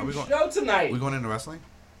pay-per-view show tonight. We going into wrestling?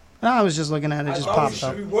 No, I was just looking at it. It just popped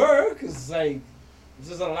up. We were, because, like,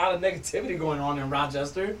 there's a lot of negativity going on in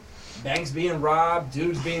Rochester. Banks being robbed,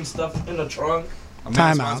 dudes being stuffed in the trunk. A man Time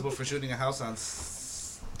responsible out. for shooting a house on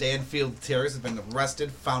Stanfield Terrace has been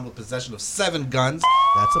arrested, found with possession of 7 guns.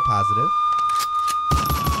 That's a positive.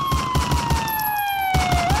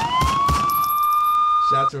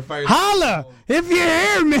 Shots were fired. Holla if you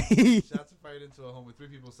hear me. Shots were fired into a home with 3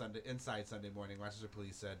 people inside Sunday morning. Rochester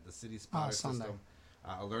police said the city's spotter system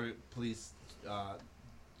alerted police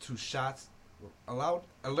to shots.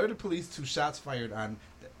 Alerted police to shots fired on.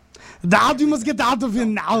 You must get out of here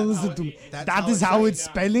now. That is how it's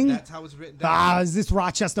spelling. That's how it's written down. Is this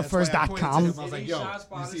RochesterFirst.com? I was like, yo, Shots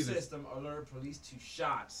you see this? system alert police to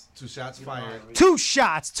shots. 2 shots fired. 2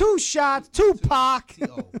 shots. Tupac.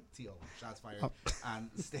 T.O. Shots fired on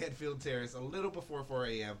Stanfield Terrace a little before 4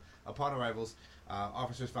 a.m. Upon arrivals,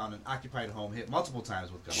 officers found an occupied home hit multiple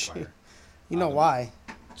times with gunfire. You know why?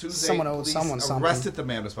 Tuesday, Someone owes police someone something. arrested the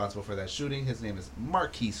man responsible for that shooting. His name is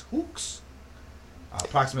Marquise Hooks.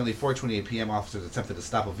 Approximately 4:28 p.m., officers attempted to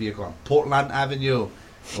stop a vehicle on Portland Avenue.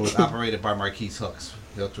 It was operated by Marquise Hooks.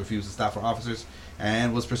 Hooks refused to stop for officers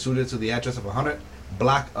and was pursued to the address of 100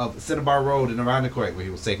 block of Cinnabar Road in Irondequoit, where he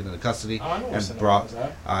was taken into custody and brought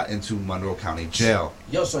into Monroe County Jail.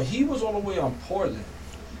 Yo, so he was all the way on Portland.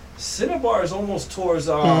 Cinnabar is almost towards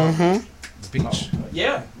The beach.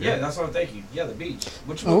 Yeah, that's what I'm thinking. Yeah, the beach.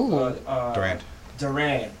 Which one?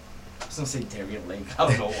 Durant. I was gonna say Darien Lake. I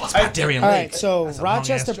don't know why. Darien All Lake. right, so That's a long-ass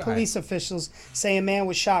Rochester drive. police officials say a man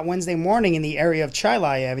was shot Wednesday morning in the area of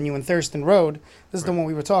Chilai Avenue and Thurston Road. This is the one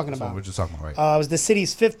we were talking about. We're just talking about, right? It was the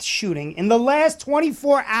city's 5th shooting in the last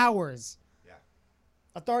 24 hours. Yeah.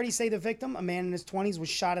 Authorities say the victim, a man in his 20s, was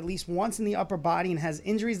shot at least once in the upper body and has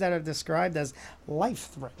injuries that are described as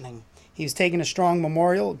life-threatening. He was taken to Strong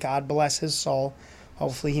Memorial. God bless his soul.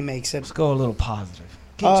 Hopefully he makes it. Let's go a little positive.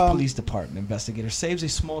 Gates Police Department investigator saves a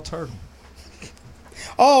small turtle.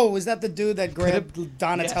 Oh, is that the dude that grabbed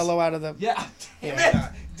Donatello out of the... Yeah.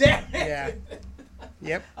 Yeah. Damn it. Yeah.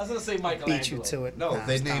 Yep. I was going to say Michael Beat you to it. No, Nah,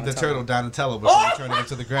 they it's named the Donatello. turtle Donatello before they turned it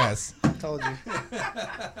into the grass. Told you.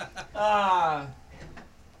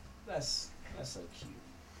 That's so cute.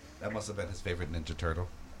 That must have been his favorite Ninja Turtle.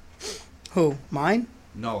 Who? Mine?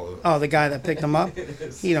 No. Oh, the guy that picked him up?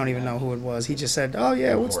 He don't even know who it was. He just said, oh,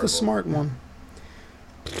 yeah, what's the smart one?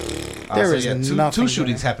 There is nothing two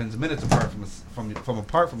shootings there. happened minutes apart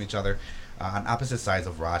from each other on opposite sides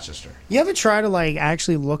of Rochester. You ever try to, like,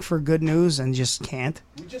 actually look for good news and just can't?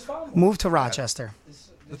 We just found Move to Rochester.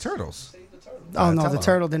 The turtles. Oh, no, the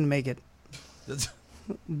turtle didn't make it.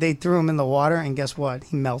 They threw him in the water, and guess what?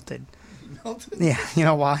 He melted. Melted? Yeah, you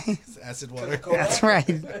know why? It's acid water. That's right.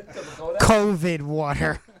 COVID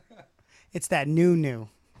water. It's that new.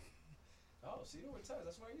 Oh, see,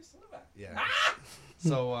 that's where I used to live at. Yeah.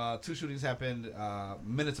 So 2 shootings happened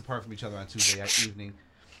minutes apart from each other on Tuesday evening.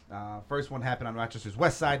 First one happened on Rochester's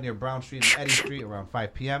west side near Brown Street and Eddy Street around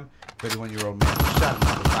 5 p.m. 31-year-old man was shot and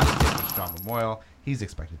found body taken to Strong Memorial. He's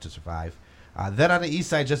expected to survive. Then on the east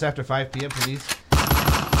side, just after 5 p.m., police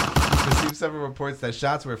received several reports that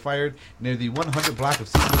shots were fired near the 100 block of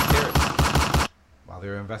Seafood Terrace. While they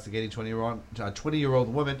were investigating,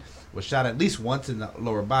 20-year-old woman was shot at least once in the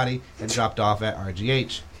lower body and dropped off at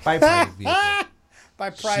RGH by private vehicle. By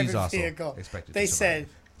private She's also vehicle. expected They to survive.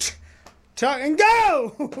 said, tuck and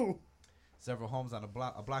go! Several homes on a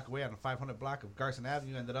block away on the 500 block of Garson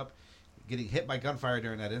Avenue ended up getting hit by gunfire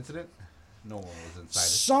during that incident. No one was inside it.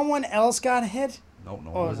 Someone else got hit? No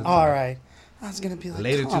one was inside. All right. I was going to be like,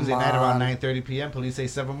 Later come Tuesday night on. around 9:30 p.m., police say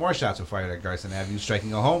several more shots were fired at Garson Avenue,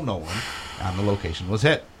 striking a home. No one on the location was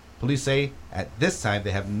hit. Police say at this time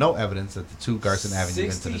they have no evidence that the 2 Garson Avenue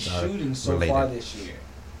 60 incidents are shootings so related. far this year.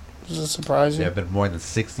 Does it surprise you? There have been more than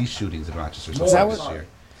 60 shootings in Rochester so Is that far what- this year.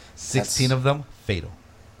 16 of them fatal.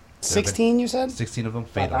 16, you said? 16 of them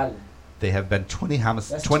fatal. Fatal. They have been 20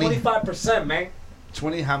 homicides. That's 25%, man.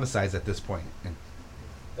 20 homicides at this point.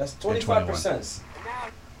 That's in 21. 25%.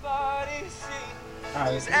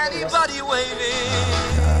 Is anybody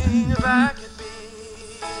waving back at me?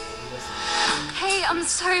 Hey, I'm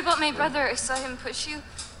sorry about my brother. I saw him push you.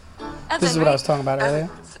 Evan, This is what I was talking about earlier.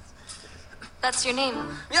 That's your name.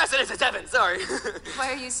 Yes, it is. It's Evan. Sorry.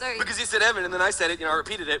 Why are you sorry? Because you said Evan and then I said it. I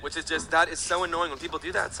repeated it, which is just that is so annoying when people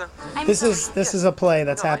do that. So. This is a play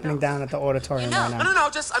that's happening down at the auditorium right now. No.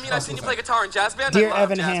 Just I've seen you play guitar in jazz band. Dear I love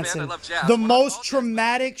Evan jazz Hansen, band. I love jazz. the most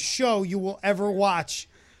traumatic show you will ever watch.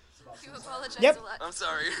 You apologize Yep. a lot. I'm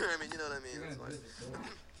sorry. I mean, you know what I mean. That's fine.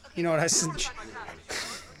 You know what I said?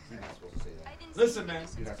 Listen, man.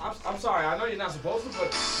 I'm sorry. I know you're not supposed to,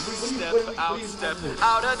 but what are you supposed to do?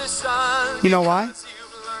 Out of the sun. You know why?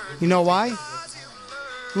 You know why?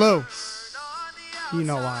 Lou. You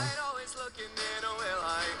know why.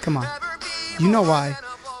 Come on. You know why.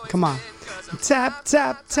 Come on. Tap,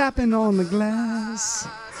 tap, tapping on the glass.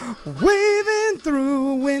 Waving through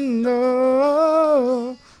a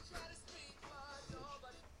window.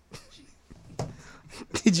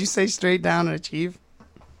 Did you say straight down and achieve?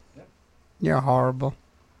 Yep. You're horrible.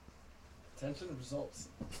 Attention to results.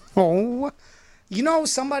 Oh. You know,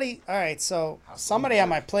 somebody, all right, so somebody at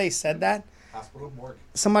my place said that. Hospital morgue.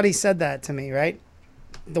 Somebody said that to me, right?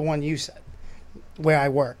 The one you said, where I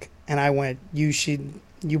work. And I went, you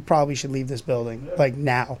probably should leave this building, like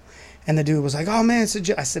now. And the dude was like, oh man, it's a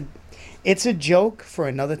joke. I said, it's a joke for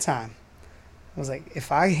another time. I was like,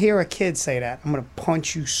 if I hear a kid say that, I'm going to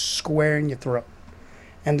punch you square in your throat.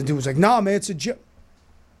 And the dude was like, nah, man, it's a joke.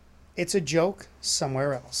 It's a joke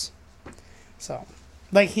somewhere else. So,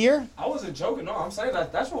 like here. I wasn't joking. No, I'm saying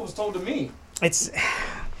that's what was told to me. That's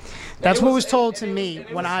what was told to me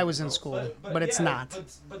when I was in school, but it's not.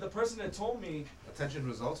 But the person that told me attention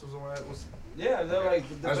results was what was. Yeah, they're like,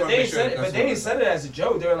 but they didn't said it as a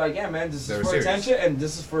joke. They were like, yeah, man, this is for attention, and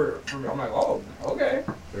this is for. I'm like, oh, okay.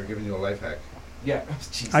 They're giving you a life hack. Yeah.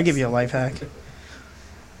 Jesus. I'll give you a life hack.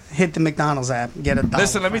 Hit the McDonald's app, get $1.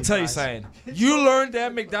 Listen, let me tell you something. You learned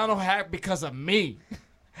that McDonald's hack because of me.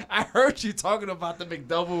 I heard you talking about the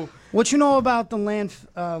McDouble. What you know about the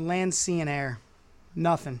land, sea, and air?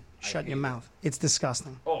 Nothing. Shut your mouth. It's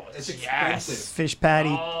disgusting. Oh, it's expensive. Fish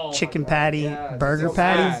patty, chicken patty, burger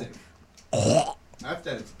patty. After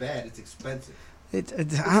that, it's bad. It's expensive. It's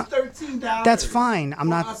 $13. That's fine. I'm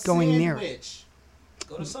not going near it.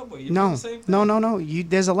 Go to Subway. No.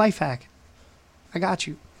 There's a life hack. I got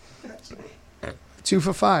you. 2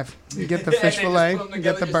 for $5. You get the fish fillet, you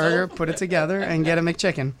get the burger, put it together, and get a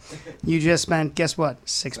McChicken. You just spent, guess what?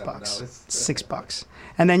 $6. $6.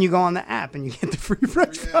 And then you go on the app and you get the free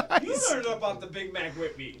French fries. You learned about the Big Mac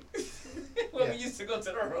with me. When we used to go to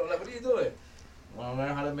the road, like, what are you doing? Want to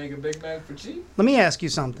learn how to make a Big Mac for cheap? Let me ask you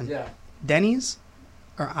something. Yeah. Denny's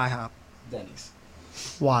or IHOP? Denny's.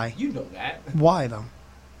 Why? You know that. Why, though?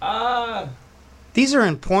 These are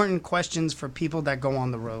important questions for people that go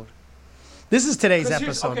on the road. This is today's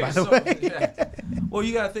episode, by the way. Yeah. Well,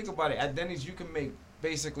 you got to think about it. At Denny's, you can make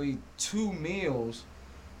basically 2 meals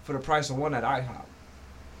for the price of one at IHOP.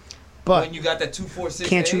 But when you got that 2, 4, 6,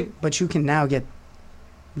 can't 8, you? But you can now get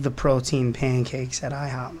the protein pancakes at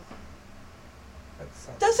IHOP.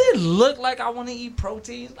 Does it look like I want to eat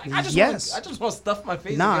protein? Like, I just want to stuff my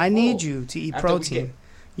face. Nah, I need you to eat protein.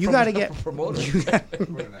 You gotta get. You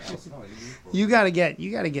gotta get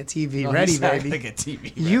TV ready, baby. Get TV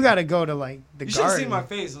ready. You gotta go to like the you garden. You should see my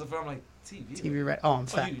face. I'm like TV ready. Oh, I'm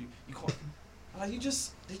fat. They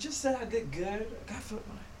just said I did good.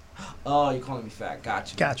 Oh, you're calling me fat.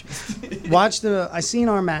 Got you. Watch I seen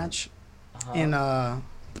our match in was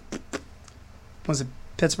it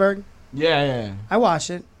Pittsburgh? Yeah. I watched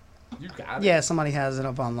it. You got it. Yeah, somebody has it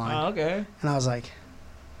up online. Oh, okay. And I was like,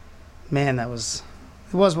 man, it was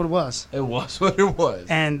what it was. It was what it was.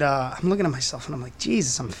 And I'm looking at myself and I'm like,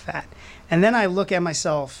 Jesus, I'm fat. And then I look at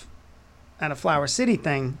myself at a Flower City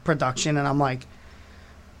thing production and I'm like,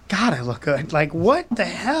 God, I look good. Like, what the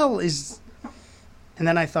hell is... And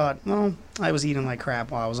then I thought, well, I was eating like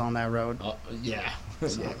crap while I was on that road. Yeah.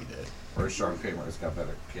 So, yeah, we did. Where's Sean Kramer? It's got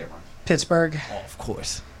better cameras. Pittsburgh. Oh, of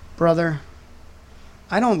course. Brother,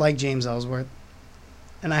 I don't like James Ellsworth.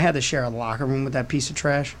 And I had to share a locker room with that piece of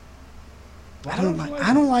trash. I don't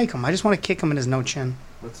like him. I just want to kick him in his no chin.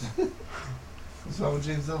 What's wrong with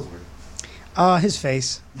James Ellsworth? His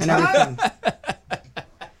face and everything.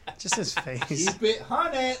 Just his face. Keep it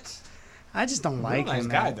 100. I just don't like nice him.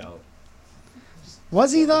 Guy though.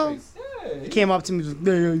 Was he though? Yeah. He came up to me. Was like,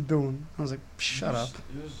 "Hey, how you doing?" I was like, "Shut up."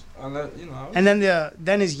 And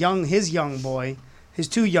then his young boy, his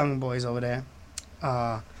 2 young boys over there,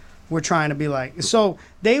 were trying to be like. So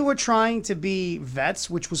they were trying to be vets,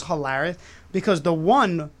 which was hilarious because the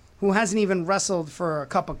one who hasn't even wrestled for a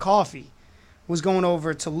cup of coffee was going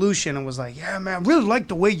over to Lucian and was like, yeah, man, really like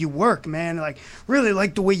the way you work, man. Like, really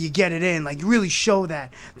like the way you get it in. Like, you really show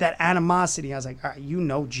that animosity. I was like, all right, you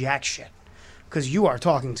know jack shit. Because you are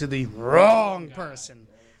talking to the wrong person.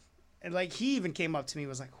 And, like, he even came up to me and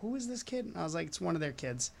was like, who is this kid? And I was like, it's one of their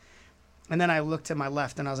kids. And then I looked to my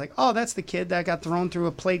left and I was like, oh, that's the kid that got thrown through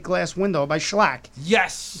a plate glass window by Schlack.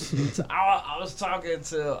 Yes. I was talking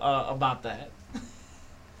to about that.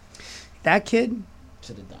 That kid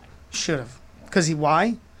should have died. Should have. Because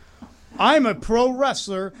why? I'm a pro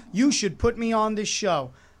wrestler. You should put me on this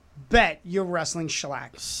show. Bet you're wrestling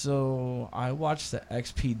Schlack. So I watched the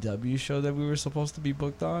XPW show that we were supposed to be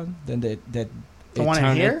booked on. Then The one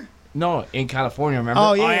in here? No, in California, remember?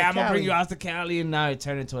 Oh, yeah, I'm going to bring Cali. you out to Cali, and now it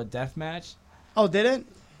turned into a death match. Oh, did it?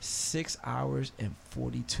 6 hours and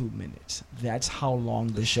 42 minutes. That's how long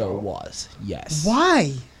the show was. Yes.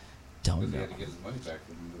 Why? Don't Because he know. had to get his money back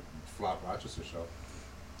from the flop Rochester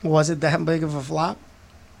show. Was it that big of a flop?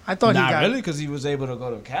 I thought Not he got really, because he was able to go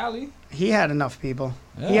to Cali. He had enough people.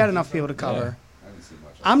 He Yeah. had enough people to cover. I didn't see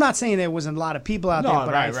much. I'm not saying there wasn't a lot of people out No, there,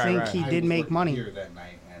 but right, I think right. he I did was make working money. here that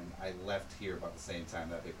night, and I left here about the same time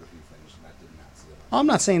that pay-per-view finished, and I did not see it. I'm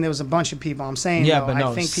not saying there was a bunch of people. I'm saying Yeah, though, but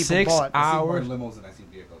no, I think people 6 bought. I see more hours. limos than I see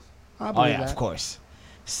vehicles. I Oh, believe yeah, that. of course.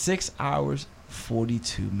 6 hours,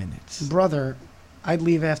 42 minutes. Brother, I'd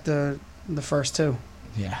leave after the first two.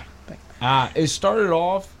 Yeah. It started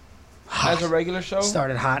off as a regular show.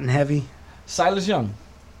 Started hot and heavy Silas Young.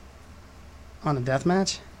 on a death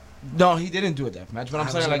match. No, he didn't do a death match, but I'm I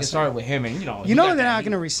was saying like gonna it say. started with him, and you know. You know got they're that not heat.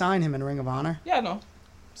 going to resign him in Ring of Honor. Yeah, I know.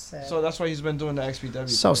 Sad. So that's why he's been doing the XPW.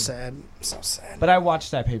 So thing. sad. So sad. But I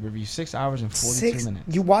watched that pay-per-view, 6 hours and 42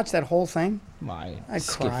 minutes. You watched that whole thing? I'd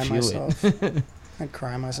skip cry through myself. it. I'd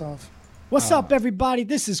cry myself. What's up, everybody?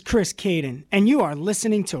 This is Chris Caden, and you are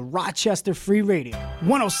listening to Rochester Free Radio,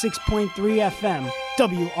 106.3 FM,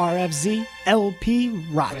 WRFZ LP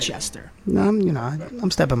Rochester.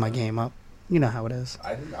 I'm stepping my game up. You know how it is.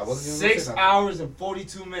 I wasn't 6 hours and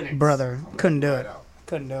 42 minutes. Brother, couldn't do it.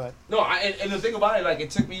 Couldn't do it. No, and the thing about it, like,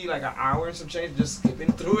 it took me like an hour and some change just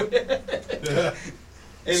skipping through it.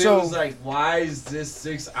 And So- it was like, why is this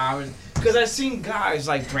 6 hours? Because I've seen guys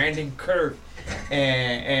like Brandon Kirk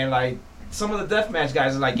and like some of the deathmatch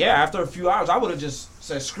guys are like, yeah, after a few hours, I would have just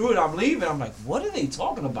said, screw it, I'm leaving. I'm like, what are they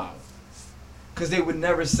talking about? Because they would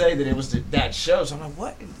never say that it was that show. So I'm like,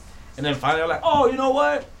 what? And then finally, I'm like, oh, you know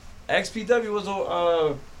what? XPW was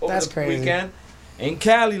over That's the crazy. weekend in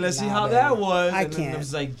Cali. Let's see how baby. that was. I And then can't. I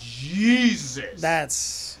was like, Jesus.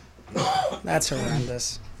 That's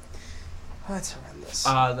horrendous. That's horrendous.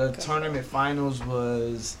 The tournament finals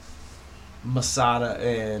was Masada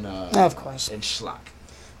and Of course. and Schlack.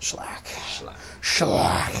 Schlack.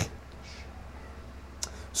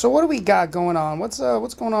 So what do we got going on? What's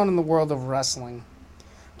going on in the world of wrestling?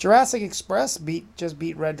 Jurassic Express just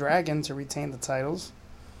beat Red Dragon to retain the titles.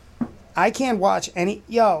 I can't watch any.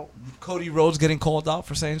 Cody Rhodes getting called out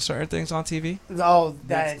for saying certain things on TV. Oh,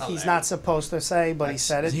 That's that he's not supposed to say, but he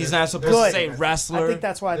said it. He's not supposed Good. to say wrestler. I think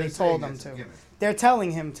that's why they told him to. They're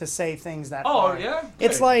telling him to say things that. Oh, are. yeah?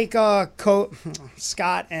 It's Good. like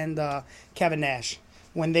Scott and Kevin Nash.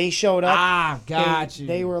 When they showed up, got you.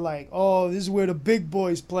 They were like, "Oh, this is where the big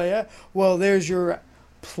boys play at." Well, there's your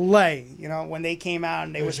play. You know, when they came out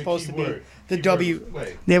and they were supposed to be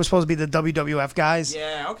the they were supposed to be the WWF guys.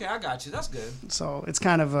 Yeah, okay, I got you. That's good. So it's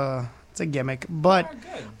kind of it's a gimmick, but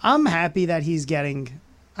I'm happy that he's getting.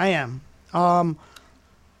 I am.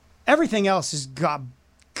 Everything else has got.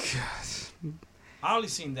 I only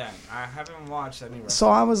seen that. I haven't watched any. So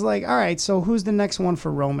I was like, all right, so who's the next one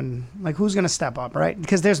for Roman? Like, who's gonna step up, right?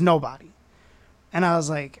 Because there's nobody. And I was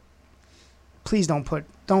like, please don't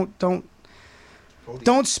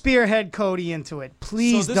spearhead Cody into it.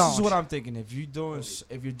 Please so don't. this is what I'm thinking. If you're doing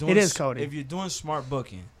It is Cody. If you're doing smart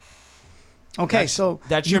booking. Okay, so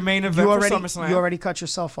that's your main event you already, for SummerSlam. You already cut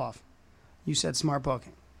yourself off. You said smart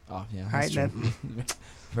booking. Oh yeah, All that's right, true.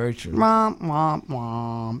 Very true. Womp, womp,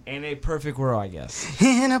 womp. In a perfect world, I guess.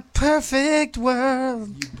 In a perfect world.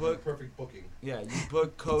 You book perfect booking. Yeah, you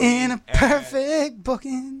book Cody. In a perfect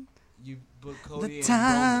booking. You book Cody. The and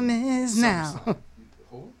time Roman. is now.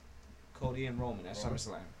 Who? Cody and Roman at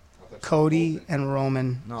SummerSlam. Cody and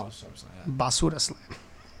Roman. No, SummerSlam. Basura Slam.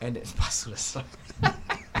 And then Basura Slam.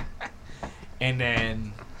 And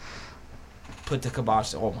then put the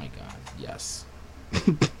kibosh. Oh my God, yes.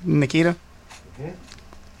 Nikita.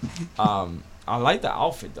 I like the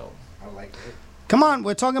outfit though. I like it. Come on,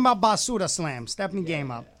 we're talking about Basura Slam. Stepping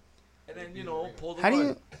game up. And then pull the How do rug.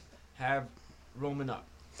 you- Have Roman up.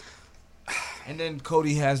 And then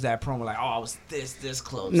Cody has that promo like, oh, I was this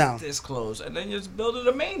close, No. this close, and then you just build it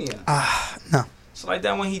a mania. No. So like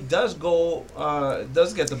that, when he does go,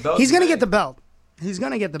 does get the belt. He's gonna get the belt. He's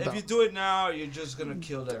gonna get the If belt. you do it now, you're just gonna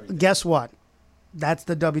kill everything. Guess what? That's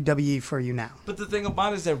the WWE for you now. But the thing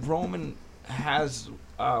about it is that Roman has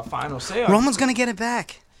final say on Roman's gonna get it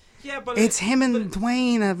back. Yeah, but It's him and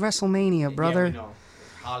Dwayne at WrestleMania, brother. Yeah, we know.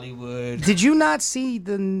 Hollywood. Did you not see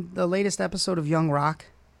the latest episode of Young Rock?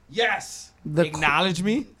 Yes. The Acknowledge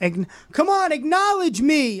me. Come on, acknowledge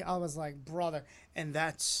me. I was like, brother, and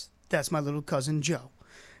that's my little cousin Joe.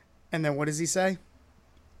 And then what does he say?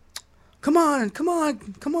 Come on,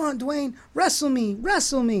 Dwayne, wrestle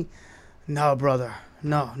me. No, brother,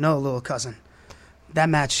 no, little cousin. That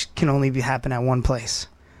match can only happen at one place,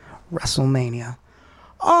 WrestleMania.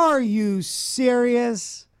 Are you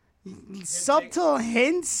serious? Subtle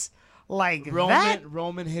hints like that.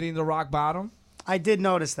 Roman hitting the rock bottom. I did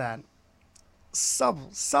notice that.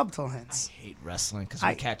 Subtle hints. I hate wrestling because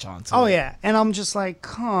we catch on to Oh it. yeah, and I'm just like,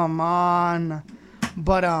 come on.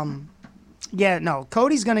 But yeah, no,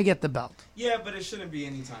 Cody's gonna get the belt. Yeah, but it shouldn't be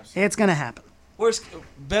anytime soon. It's gonna happen.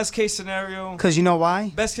 Best case scenario. Cause you know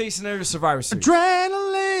why? Best case scenario, Survivor Series.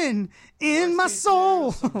 Adrenaline in my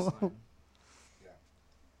soul.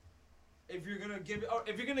 If you're gonna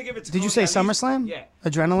give it to Did you Cody, say at least- SummerSlam? Yeah.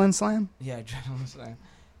 Adrenaline Slam? Yeah, Adrenaline Slam.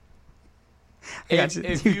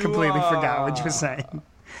 You completely forgot what you were saying.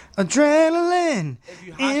 Adrenaline If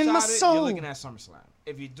you in my hotshot it, soul. you're looking at SummerSlam.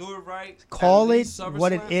 If you do it right, Call at it least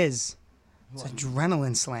what it SummerSlam. is. It's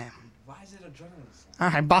Adrenaline Slam. Why is it Adrenaline Slam? All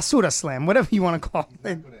right, Basura Slam, whatever you want to call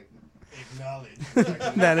it.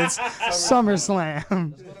 That is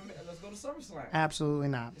SummerSlam. Let's go to SummerSlam. Absolutely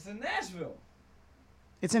not. It's in Nashville.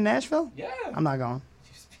 It's in Nashville? Yeah. I'm not going.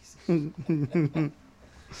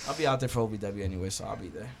 I'll be out there for OVW anyway, so I'll be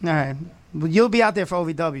there. All right. Well, you'll be out there for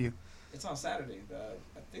OVW. It's on Saturday,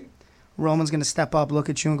 I think. Roman's going to step up, look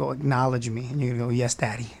at you, and go, acknowledge me. And you're going to go, yes,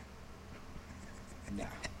 daddy. Nah.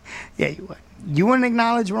 Yeah, you would. You wouldn't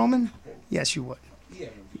acknowledge Roman? Yes, you would.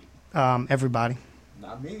 Yeah. Everybody.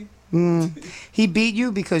 Not me. He beat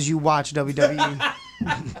you because you watch WWE.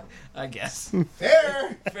 I guess.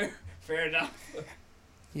 Fair enough.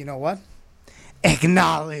 You know what?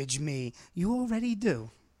 Acknowledge me. You already do.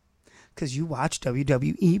 Because you watch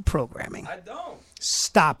WWE programming. I don't.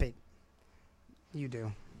 Stop it. You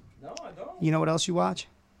do. No, I don't. You know what else you watch?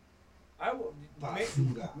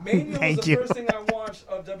 Mania Thank was the you. first thing I watched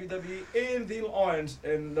of WWE in the Orange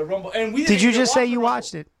and the Rumble. And we Did you didn't just even say watch you the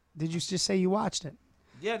watched it? Did you just say you watched it?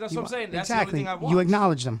 Yeah, that's You what I'm saying. That's exactly. the only thing I watched. You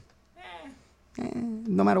acknowledged them.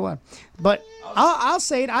 No matter what. But I'll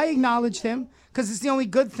say it. I acknowledged him because it's the only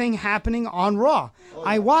good thing happening on Raw.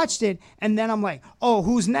 I watched it, and then I'm like, oh,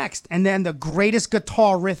 who's next? And then the greatest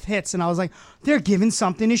guitar riff hits, and I was like, they're giving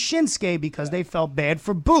something to Shinsuke because they felt bad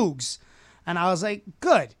for Boogs. And I was like,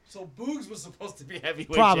 good. So Boogs was supposed to be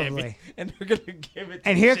heavyweight Probably. champion, and they're gonna give it. To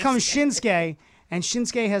And here comes Shinsuke, and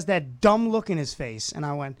Shinsuke has that dumb look in his face. And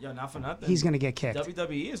I went, Yo, not for nothing. he's going to get kicked.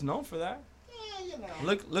 WWE is known for that.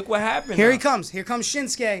 Look what happened. Here now. he comes. Here comes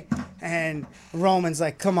Shinsuke. And Roman's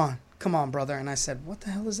like, come on, brother. And I said, what the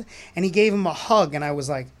hell is it? And he gave him a hug. And I was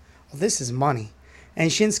like, oh, this is money.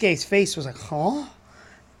 And Shinsuke's face was like, huh?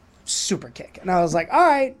 Super kick. And I was like, all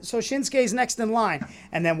right, so Shinsuke's next in line.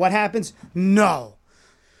 And then what happens? No.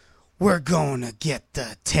 We're going to get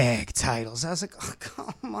the tag titles. I was like, oh,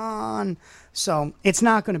 come on. So it's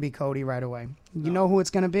not going to be Cody right away. You know who it's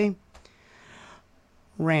going to be?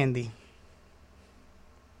 Randy.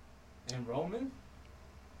 And Roman?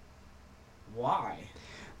 Why?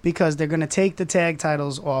 Because they're going to take the tag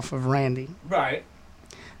titles off of Randy. Right.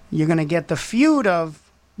 You're going to get the feuding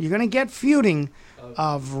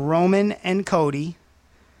of Roman and Cody.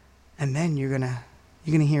 And then you're going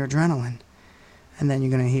to hear Adrenaline. And then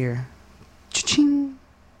you're going to hear cha-ching.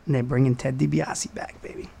 And they're bringing Ted DiBiase back,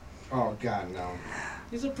 baby. Oh, God, no.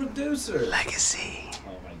 He's a producer. Legacy.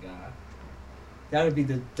 Oh, my God. That would be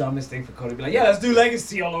the dumbest thing for Cody to be like, yeah, let's do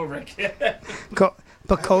Legacy all over again.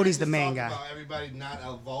 But Cody's the main guy. About everybody not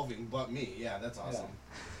evolving but me. Yeah, that's awesome.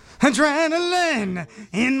 Adrenaline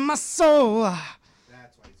in my soul.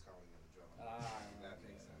 That's why he's calling it adrenaline. That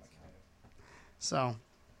makes sense. So,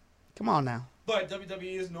 come on now. But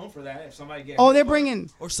WWE is known for that. If somebody gets Oh, they're bringing.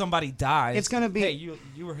 or somebody dies, It's gonna be- Hey, you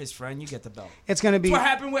were his friend. You get the belt. It's going to be. That's what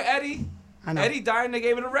happened with Eddie. I know. Eddie died and they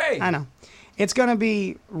gave it to Ray. I know. It's going to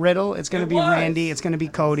be Riddle. It's going to It be was. Randy. It's going to be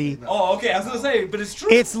Cody. Oh, okay. I was gonna say, but it's true.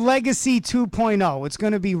 It's Legacy 2.0. It's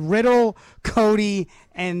going to be Riddle, Cody,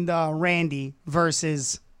 and Randy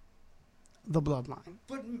versus the Bloodline.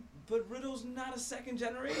 But Riddle's not a second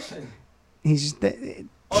generation. He's just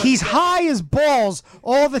He's high as balls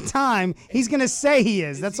all the time. He's gonna say he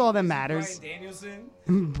is. That's all that matters. Bryan Danielson.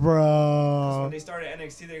 Bro. When they started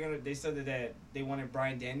NXT, they said that they wanted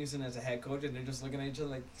Bryan Danielson as a head coach, and they're just looking at each other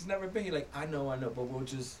like he's never been. He's like, I know, but we'll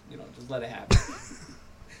just just let it happen.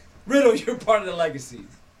 Riddle, you're part of the legacy.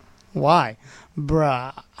 Why,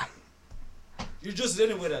 bruh? You're just in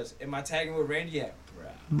it with us. Am I tagging with Randy? Yeah,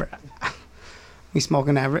 bruh. We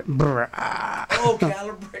smoking that, bruh. Oh,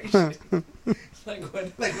 calibration. Like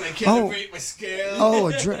when I calibrate my scale. Oh,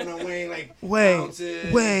 when I'm weighing like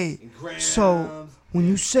wait. So when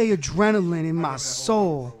you say adrenaline in my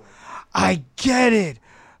soul, I get it,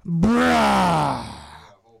 bruh.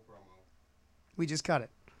 We just cut it.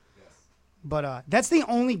 But that's the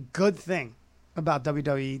only good thing about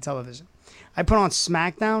WWE television. I put on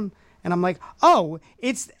SmackDown, and I'm like, oh,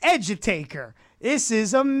 it's Edgetaker. This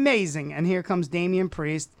is amazing. And here comes Damian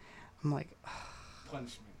Priest. I'm like,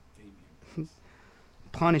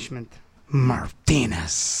 Punishment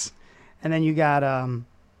Martinez. And then you got,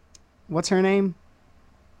 what's her name?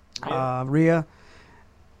 Rhea.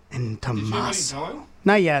 And Tommaso.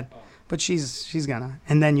 Not yet, but she's gonna.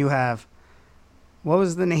 And then you have, what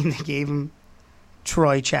was the name they gave him?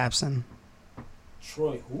 Troy Chapson.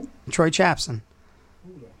 Troy who? Troy Chapson.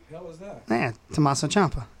 Who the hell is that? Yeah, Tommaso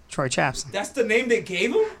Ciampa. Troy Chapson. That's the name they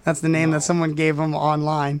gave him? That's the name that someone gave him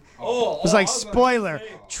online. Oh, it was like, spoiler,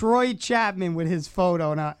 Troy Chapman with his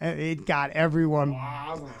photo. Now it got everyone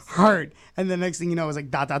hurt. And the next thing you know, it was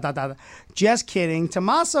like, dot. Just kidding.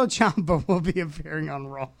 Tommaso Ciampa will be appearing on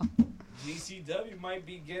Raw. GCW might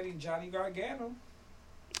be getting Johnny Gargano.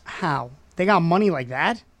 How? They got money like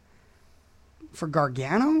that? For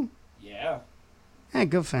Gargano? Yeah. Yeah,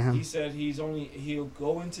 good for him. He said he'll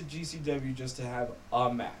go into GCW just to have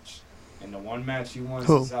a match. And the one match he wants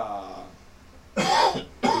is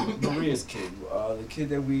Maria's kid. The kid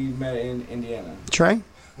that we met in Indiana. Trey?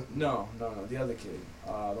 No, the other kid.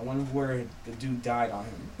 The one where the dude died on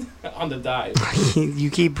him. On the dive. You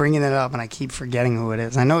keep bringing it up, and I keep forgetting who it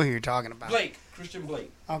is. I know who you're talking about. Christian Blake.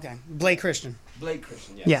 Okay. Blake Christian.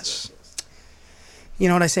 Yes. You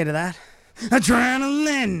know what I say to that?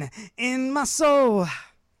 Adrenaline in my soul.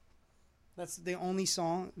 That's the only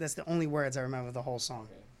song. That's the only words I remember the whole song.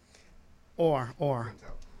 Or.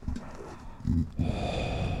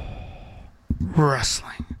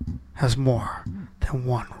 Wrestling has more than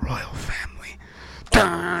one royal family.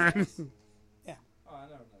 Yeah. Oh, I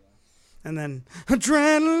never know that. And then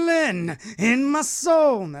adrenaline in my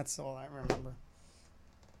soul. And that's all I remember.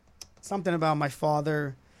 Something about my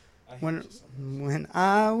father. When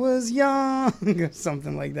I was young, or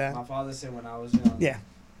something like that. My father said when I was young. Yeah,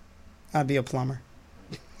 I'd be a plumber.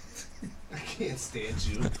 I can't stand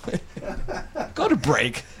you. Go to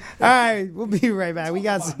break. All right, we'll be right back. We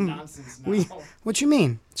got some. What you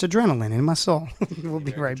mean? It's adrenaline in my soul. We'll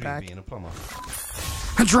be right back. Being a plumber.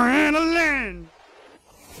 Adrenaline.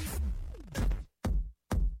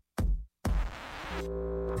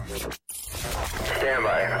 Stand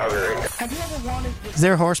by. Have you ever wanted? Is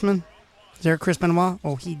there a Horseman? Is there a Chris Benoit?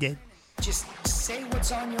 Oh, he did. Just say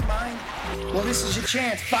what's on your mind. Well, this is your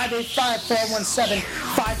chance.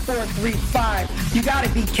 585-417-5435. You got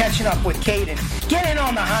to be catching up with Caden. Get in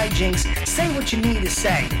on the hijinks. Say what you need to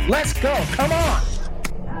say. Let's go. Come on.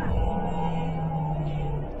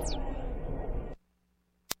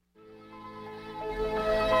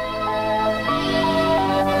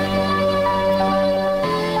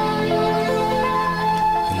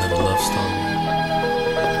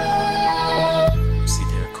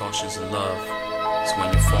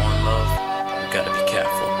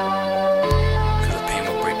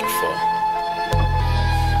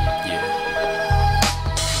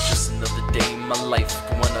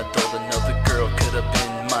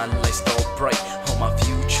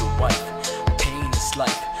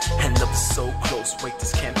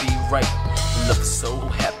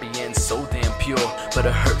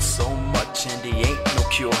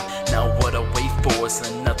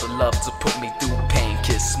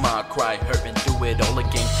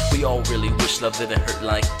 Love didn't hurt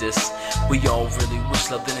like this. We all really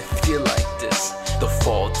wish love didn't feel like this. The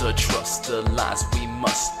fall, the trust, the lies we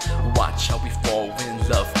must watch how we fall in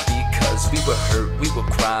love because we were hurt, we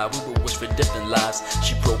would cry, we would wish for different lives.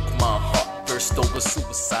 She broke my heart, first over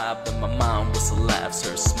suicide, but my mind was alive,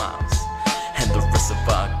 her smiles, and the rest of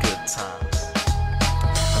our good times.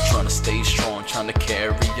 I'm trying to stay strong, trying to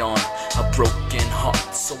carry on a broken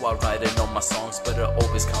heart, so I write it on my songs, but it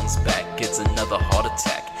always comes back. It's another heart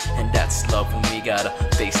attack, and that's love when we gotta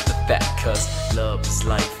face the fact. Cause love is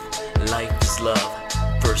life, life is love.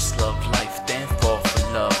 First love life, then fall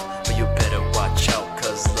for love. But you better watch out,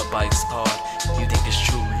 cause love bites hard. You think it's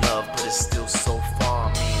true love, but it's still so far.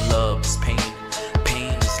 Me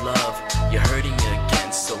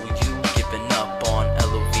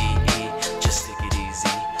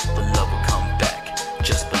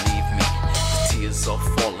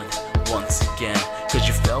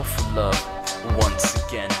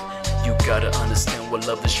gotta understand what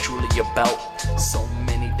love is truly about. So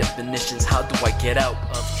many definitions, how do I get out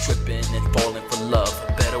of tripping and falling for love?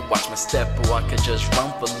 Better watch my step or I could just run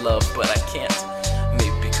for love, but I can't.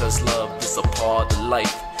 Maybe because love is a part of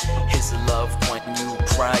life. Here's a love when you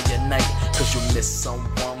cry at night, cause you miss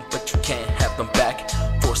someone but you can't have them back.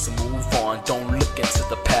 Forced to move on, don't look into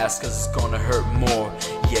the past, cause it's gonna hurt more.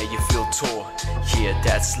 Yeah, you feel tore, yeah,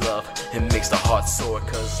 that's love. It makes the heart sore,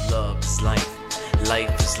 cause love is life.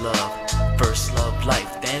 Life is love. First love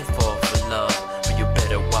life, then fall for love. But you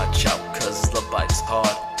better watch out, cause love bites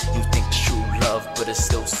hard. You think it's true love, but it's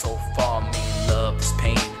still so far. Mean love is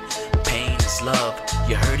pain, pain is love.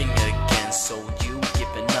 You're hurting again, so you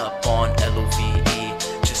giving up on LOVE.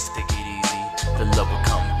 Just take it easy, the love will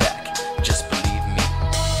come back. Just believe me,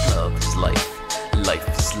 love is life. Life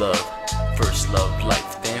is love. First love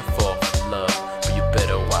life, then fall for love. But you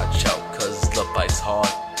better watch out, cause love bites hard.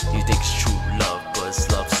 You think it's true love, but it's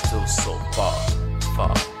love still so far,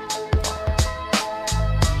 far.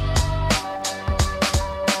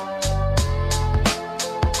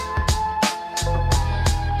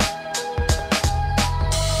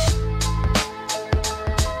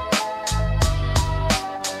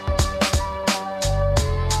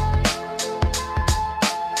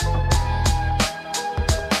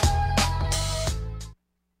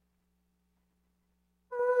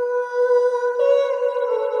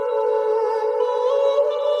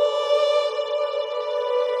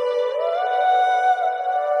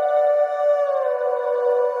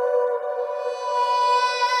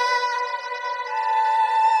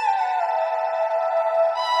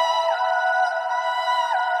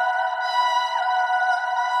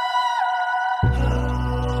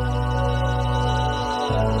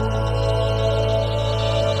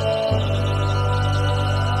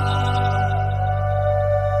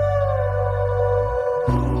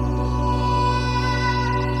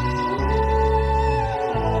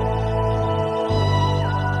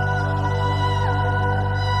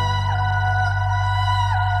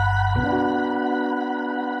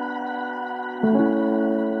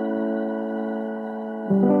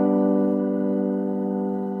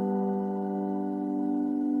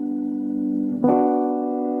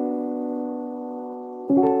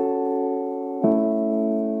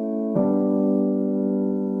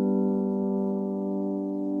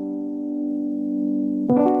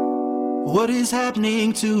 What is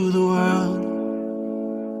happening to the world?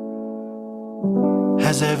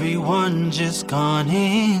 Has everyone just gone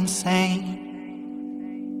insane?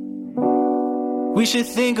 We should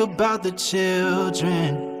think about the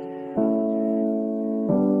children.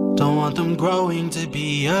 Don't want them growing to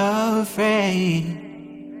be afraid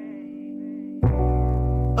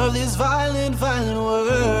of this violent, violent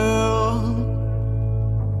world.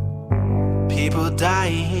 People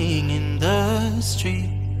dying in the street.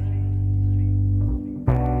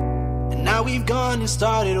 Now we've gone and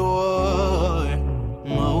started a war.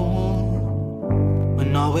 Oh,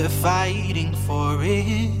 when all we're fighting for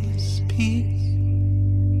is peace.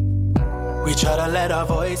 We try to let our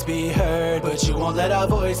voice be heard, but you won't let our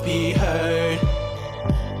voice be heard.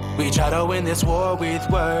 We try to win this war with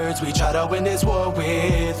words. We try to win this war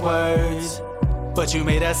with words. But you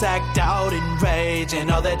made us act out in rage, and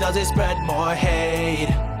all that does is spread more hate.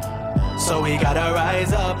 So we gotta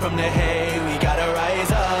rise up from the hate. We gotta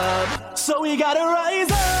rise up. So we gotta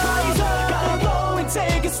rise up. Rise up. Gotta go and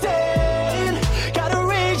take a stand. Gotta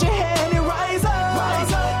raise your hand and rise up.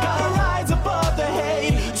 Rise up. Gotta rise above the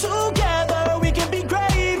hate. Together we can be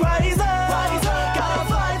great. Rise up. Rise up. Gotta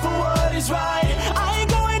fight for what is right. I ain't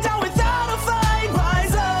going down without a fight.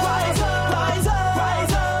 Rise up. Rise up. Rise up.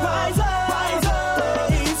 Rise up. Rise up. Rise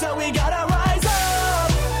up. So we gotta rise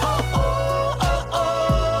up. Oh oh oh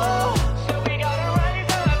oh. So we gotta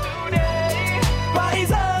rise up today.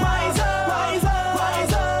 Rise up. Rise up. Rise up.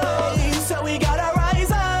 Rise up. So we gotta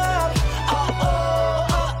rise up. Oh oh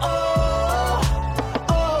oh oh.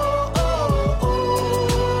 Oh oh oh.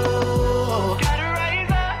 Gotta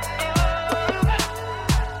rise up.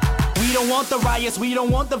 We don't want the riots, we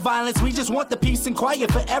don't want the violence, we just want the peace and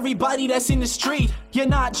quiet for everybody that's in the street. You're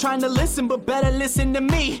not trying to listen, but better listen to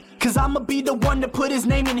me, cause I'ma be the one to put his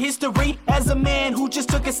name in history as a man who just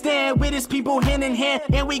took a stand with his people hand in hand.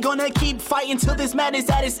 And we gonna keep fighting till this madness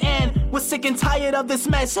at its end. We're sick and tired of this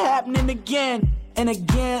mess happening again and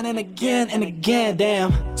again and again and again,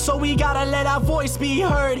 damn. So we gotta let our voice be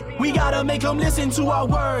heard. We gotta make them listen to our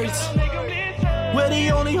words. We're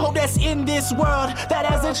the only hope that's in this world that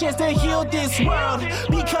has a chance to heal this world.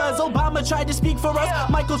 Because Obama tried to speak for us,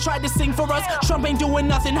 Michael tried to sing for us, Trump ain't doing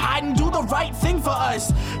nothing, hide and do the right thing for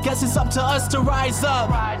us. Guess it's up to us to rise up.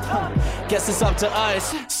 Guess it's up to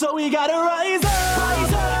us. So we gotta rise up.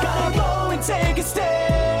 Rise up. Gotta go and take a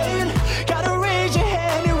stand. Gotta raise your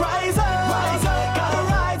hand and rise up. Rise up. Gotta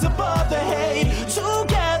rise above the hate.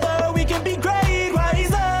 Together we can be great.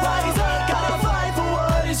 Rise up. Rise up. Gotta fight for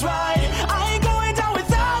what is right. I ain't going down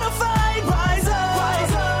without a fight. Rise up.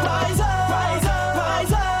 Rise up. Rise up. Rise up.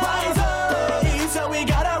 Rise up. Rise up. Hey, so we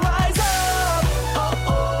gotta rise up. Oh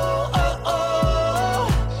oh oh oh.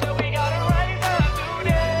 So we gotta rise up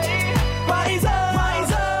today. Rise up.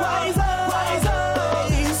 Rise up. Rise up. Rise up.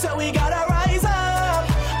 Hey, so we gotta rise up.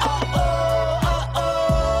 Oh oh oh oh.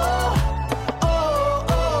 Oh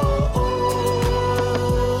oh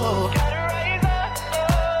oh. Gotta rise up.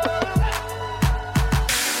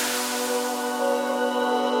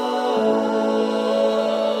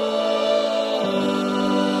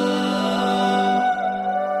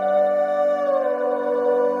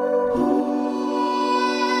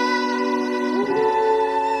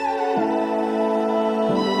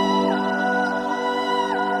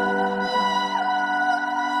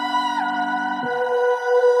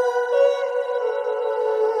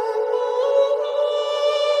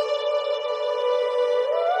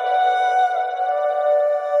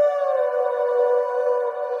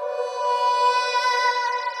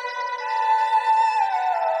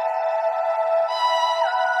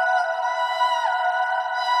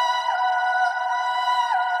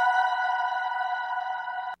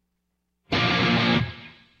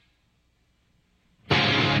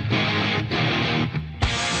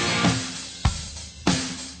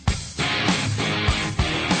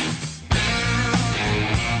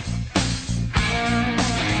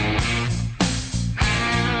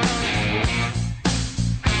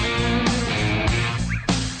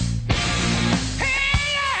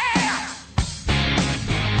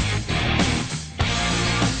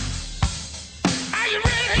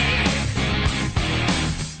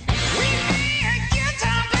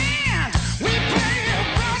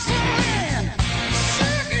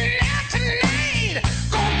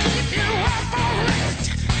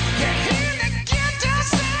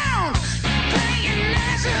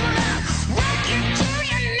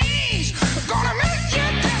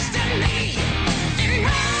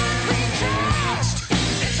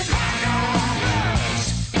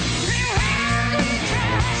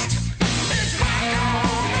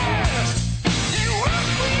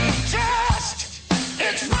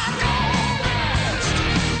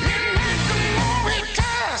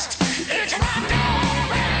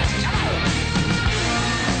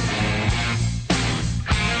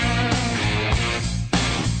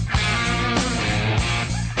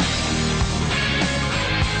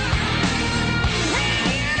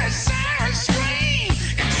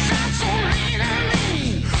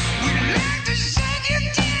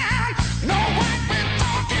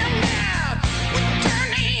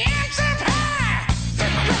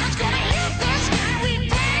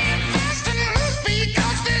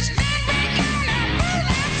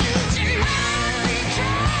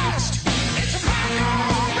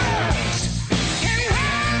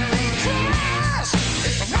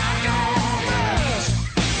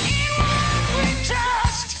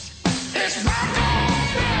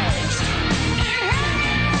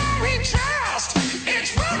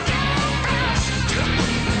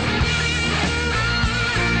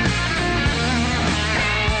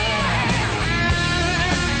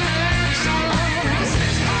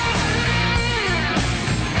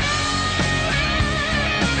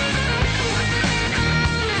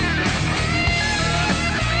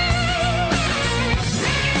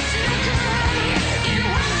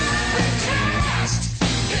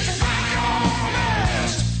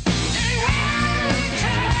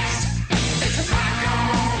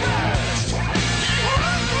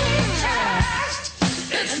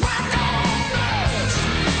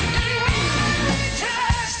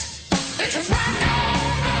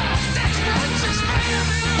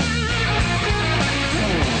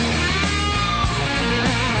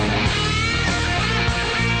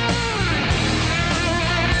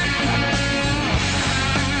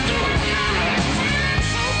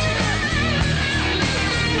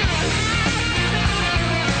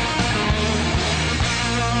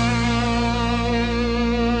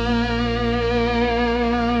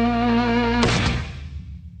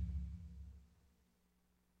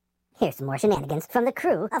 Here's some more shenanigans from the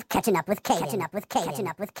crew of Catching Up with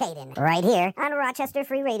Caden. Right here on Rochester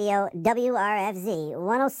Free Radio, WRFZ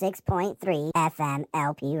 106.3 FM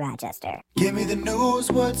LP Rochester. Give me the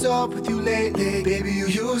news, what's up with you lately? Baby, you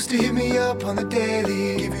used to hit me up on the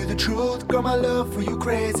daily. Give you the truth, girl, my love for you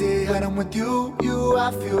crazy. When I'm with you, I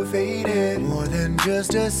feel faded. More than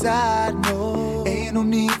just a side note. Ain't no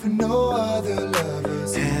need for no other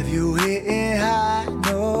lovers. Have you hitting high?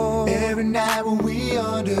 No. Every night when we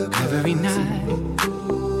undercover. Every night.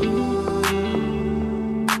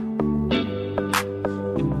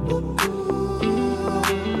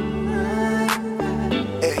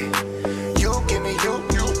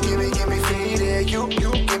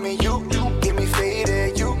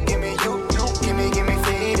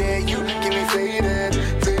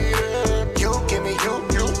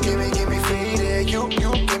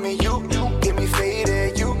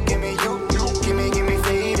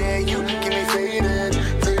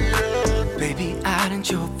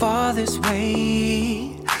 This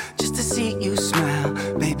way just to see you smile.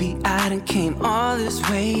 Baby, I done came all this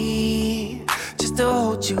way just to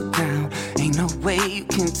hold you down. Ain't no way you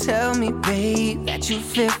can tell me, babe, that you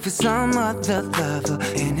fit for some other lover.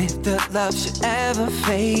 And if the love should ever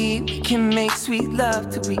fade, we can make sweet love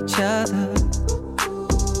to each other.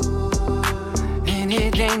 And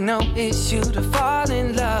it ain't no issue to fall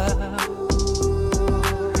in love.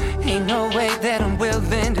 Ain't no way that I'm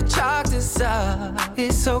willing to chalk this up.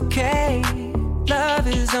 It's okay, love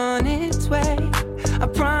is on its way. I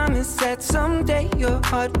promise that someday your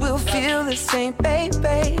heart will feel the same,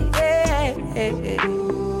 baby.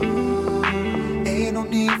 Ain't no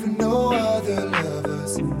need for no other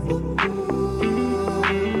lovers.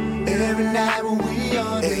 Every night when we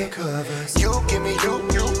undercovers. You give me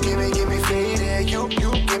give me faded. You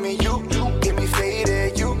give me give me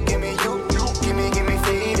faded. You give me give me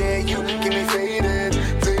faded. You give me faded,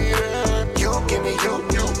 faded. You give me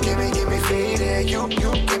give me faded. You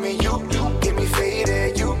give me give me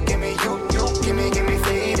faded. You give me give me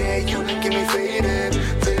faded. You give me faded,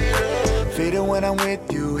 faded. Faded when I'm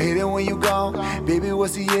with you, hate it when you gone. Baby,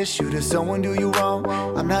 what's the issue? Does someone do you wrong?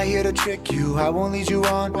 I'm not here to trick you, I won't lead you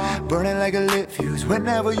on. Burning like a lit fuse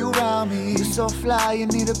whenever you around me. You're so fly, you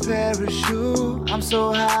need a parachute. I'm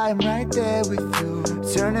so high, I'm right there with you.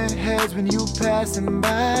 Turning heads when you passing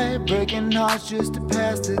by. Breaking hearts just to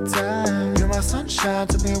pass the time. You're my sunshine,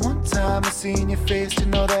 took me one time. I seen your face to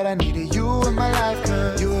know that I needed you in my life.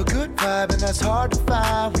 Cause you're a good vibe and that's hard to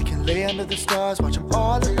find. We can lay under the stars, watch them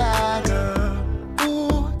all align, girl.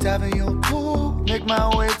 Ooh, dive in your pool, make my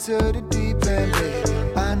way to the deep end, baby.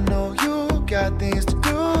 I know you got things to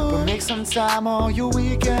do, but make some time on your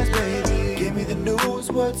weekends, baby. Give me the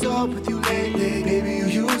news, what's up with you lately? Baby,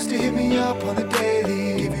 you used to hit me up on the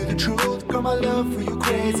daily. Give you the truth, girl, my love for you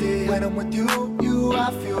crazy. When I'm with you,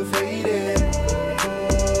 I feel faded.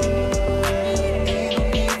 Ain't no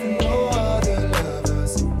need for no other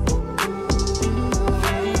lovers.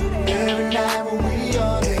 Every night when we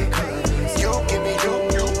on the covers. You give me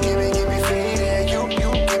give me faded. You give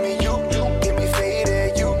me give me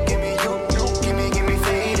faded. You give me give me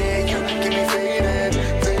faded. You give me faded,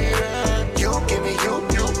 faded. You give me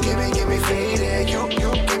give me faded. You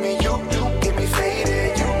give me give me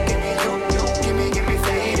faded. You give me give me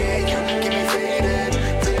faded. You give me faded, faded.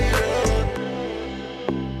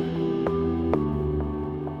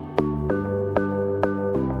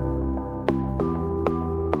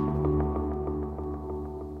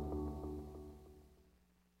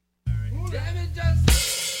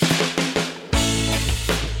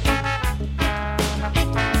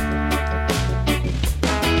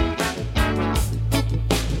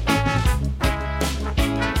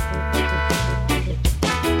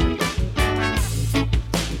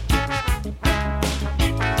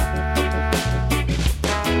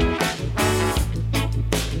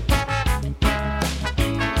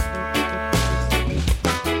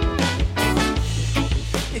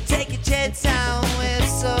 You take a chance on with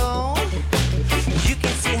soul. You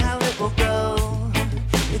can see how it will go.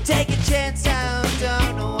 You take a chance on,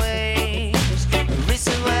 don't waste. Risk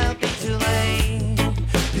it will be too late.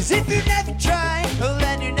 Cause if you never try, well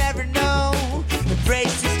then you never know.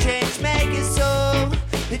 Embrace this change, make it so.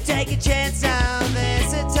 You take a chance on,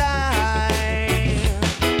 there's a time.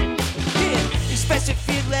 Yeah, express your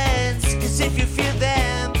feelings, cause if you feel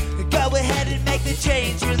them, go ahead and make the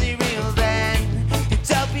change really real then.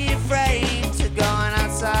 Don't be afraid to go on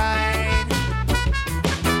outside.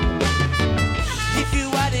 If you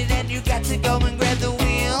want it and you got to go and grab the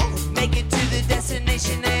wheel, make it to the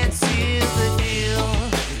destination and seal the deal.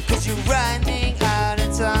 Cause you're running out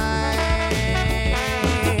of time.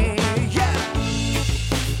 Yeah.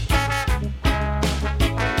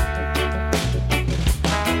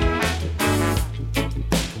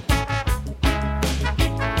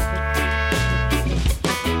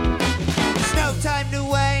 There's no time to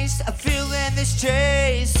waste. I'm feeling this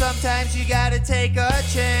chase. Sometimes you gotta take a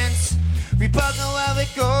chance. We both know how it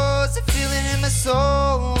goes. I feel it in my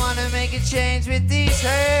soul. Wanna make a change with these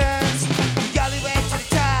hands. We got way to the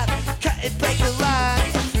top. Cut it, break the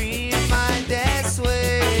line. Free your mind, that's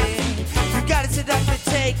way. You gotta sit up and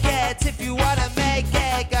take it. If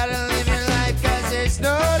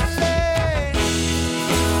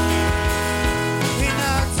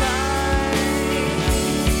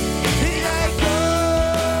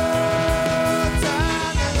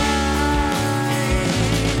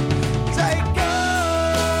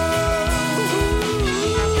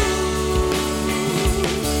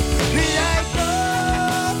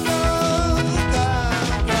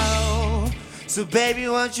So baby,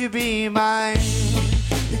 won't you be mine?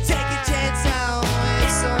 Take a chance now,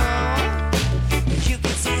 it's all. You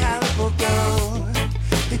can see how it will go.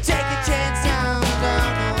 Take a chance now,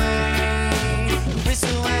 down the way. This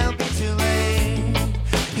will be too late.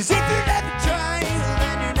 'Cause if you never try,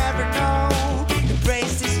 then you never know.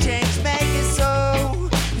 Embrace this change, make it so.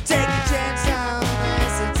 Take a chance now,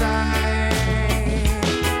 it's the time.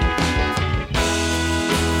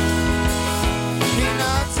 In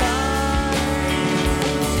our time,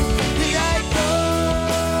 the I go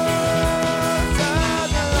down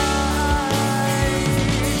the line.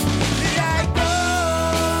 The I go.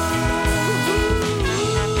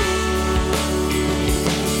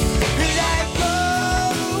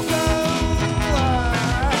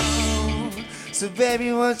 So baby,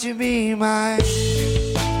 won't you be mine?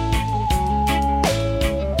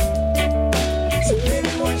 So baby,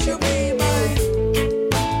 won't you be mine?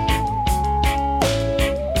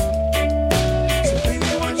 So baby,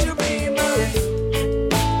 won't you be mine?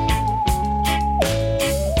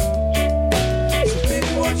 So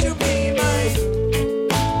baby, won't you be mine?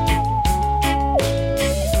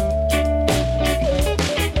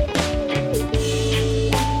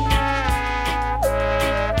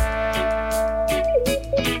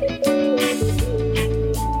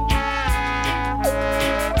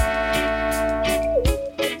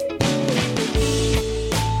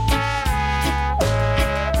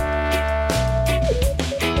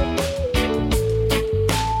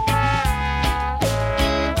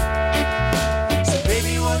 So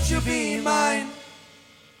baby, won't you be mine?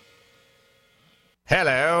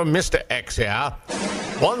 Hello, Mr. X here.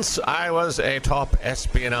 Once I was a top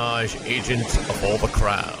espionage agent for the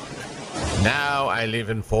Crown. Now I live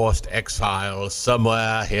in forced exile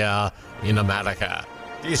somewhere here in America.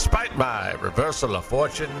 Despite my reversal of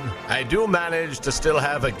fortune, I do manage to still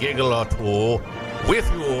have a giggle or two with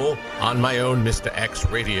you on my own Mr. X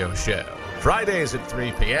radio show. Fridays at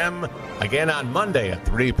 3 p.m., again on Monday at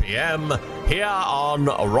 3 p.m., here on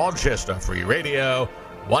Rochester Free Radio,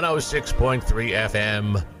 106.3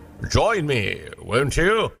 FM. Join me, won't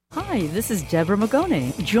you? Hi, this is Deborah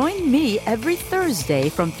Magone. Join me every Thursday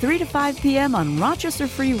from 3 to 5 p.m. on Rochester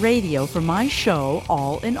Free Radio for my show,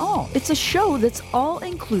 All in All. It's a show that's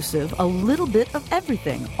all-inclusive, a little bit of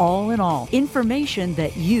everything, all in all. Information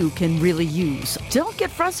that you can really use. Don't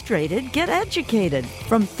get frustrated, get educated.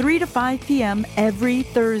 From 3 to 5 p.m. every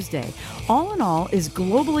Thursday. All in All is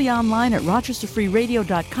globally online at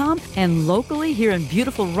rochesterfreeradio.com and locally here in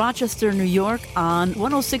beautiful Rochester, New York on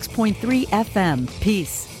 106.3 FM.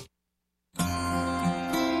 Peace.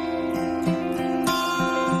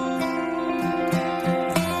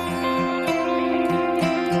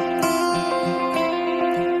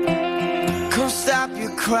 Come stop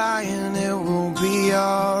your crying, it will be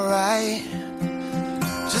alright.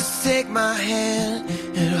 Just take my hand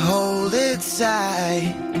and hold it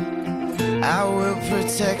tight. I will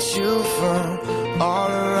protect you from all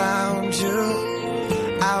around you.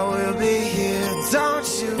 I will be here, don't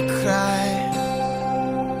you cry.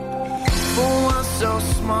 For one so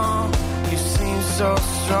small, you seem so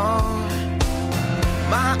strong.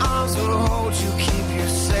 My arms will hold you, keep you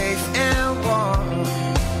safe and warm.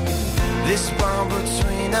 This bond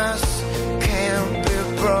between us can't be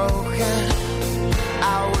broken. I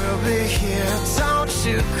will be here, don't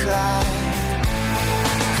you cry.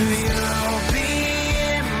 'Cause you'll be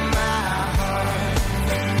in my heart.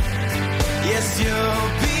 Yes, you'll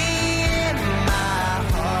be in my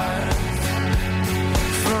heart.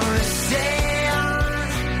 From this day on,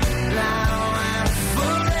 now and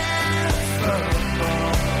forevermore.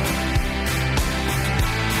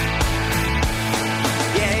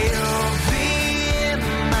 Yeah, you'll be in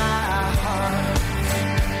my heart.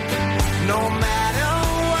 No matter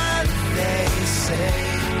what they say.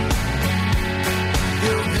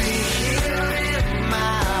 You'll be here in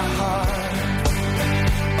my heart,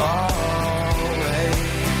 always.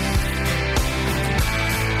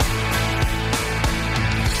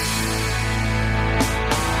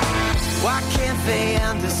 Why can't they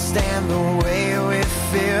understand the way we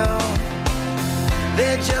feel?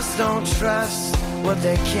 They just don't trust what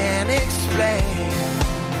they can't explain.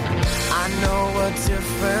 I know we're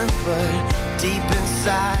different, but deep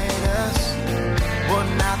inside us,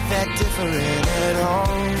 we're not that different at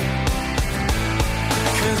all.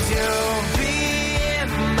 'Cause you'll be in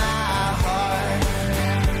my heart.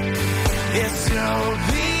 Yes, you'll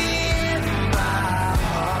be in my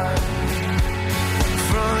heart.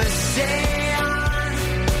 From this day on,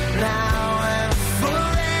 now and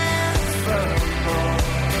forevermore.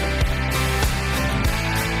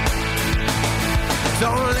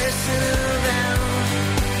 Don't listen to them,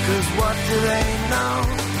 'cause what do they know?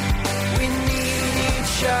 We need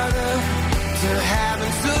each other to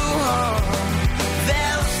heaven to home.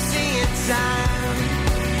 They'll see in time.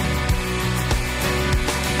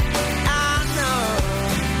 I know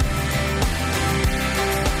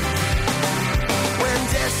when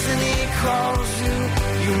destiny calls you,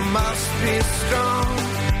 you must be strong.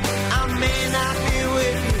 I may not be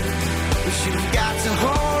with you, but you've got to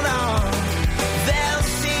hold on. They'll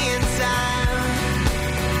see in time.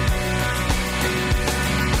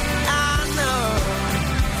 I know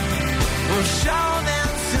we'll show them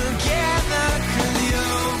together, 'cause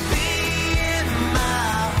you'll be in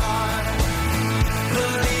my heart.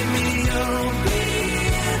 Believe me, you'll be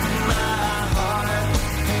in my heart.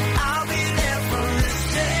 I'll be there from this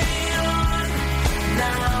day on,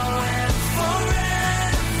 now and forever.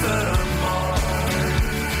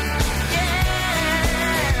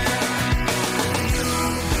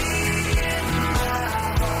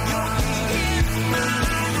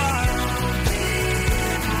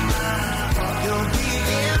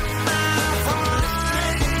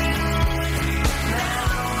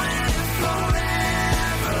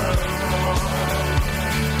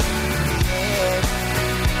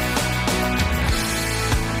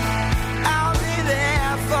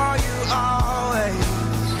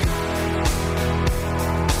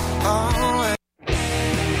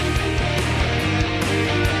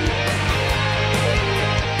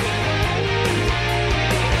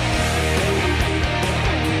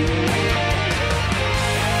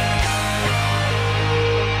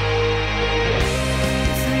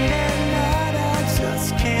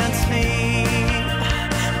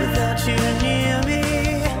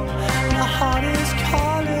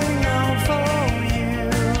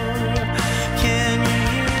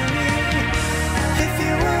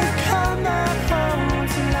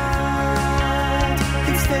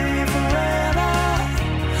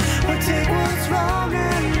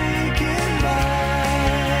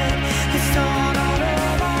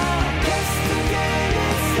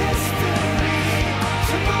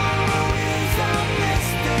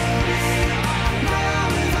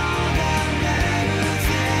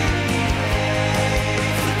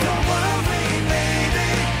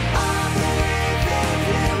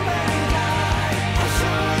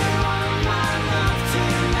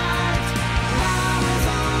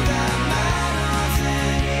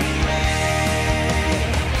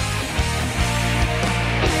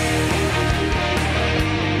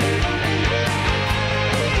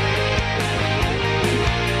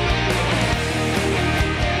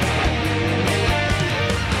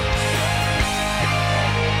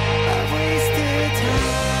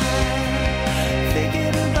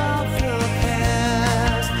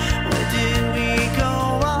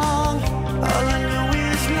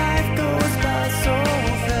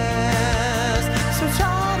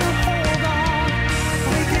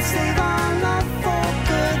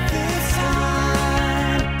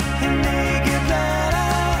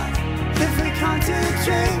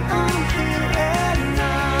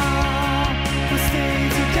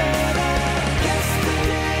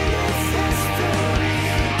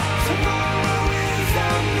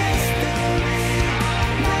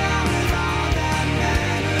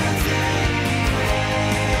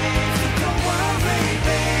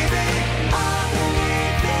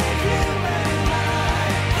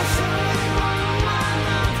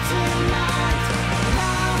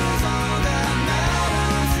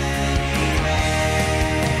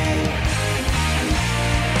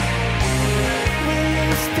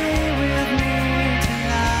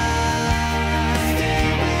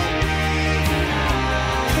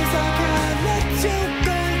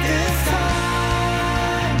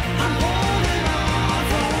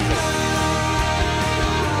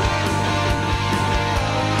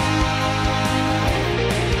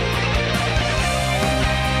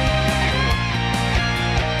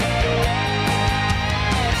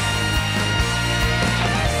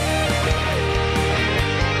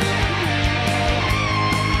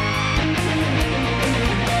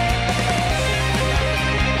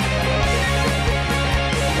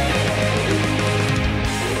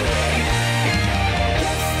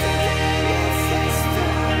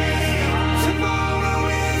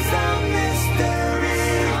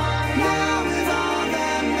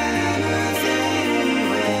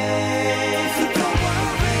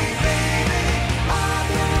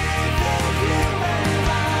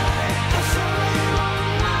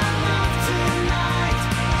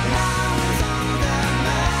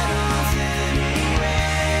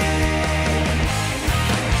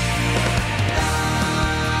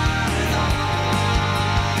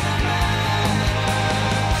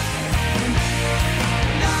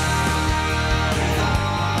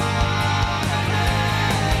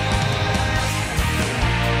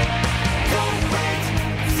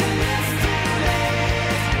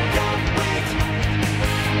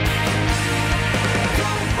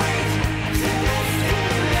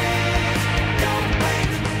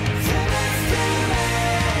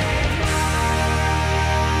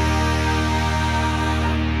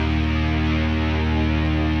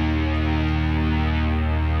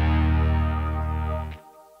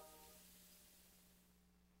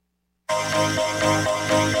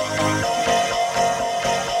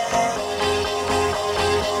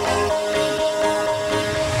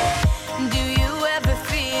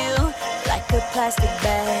 plastic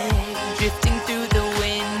bag, drifting through the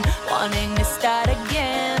wind, wanting to start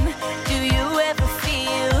again. Do you ever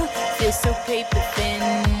feel so paper thin,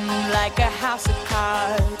 like a house of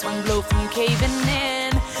cards, one blow from caving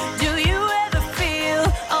in? Do you ever feel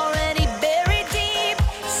already buried deep,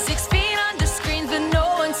 6 feet under screens, but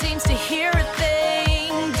no one seems to hear a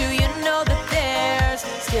thing? Do you know that there's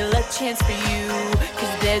still a chance for you,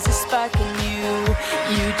 'cause there's a spark in you.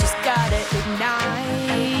 You just gotta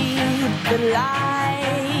ignite the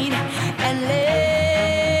light and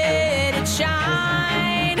let it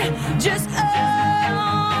shine. Just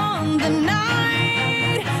on the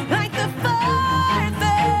night, like the 4th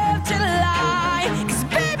of July. 'Cause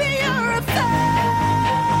baby, you're a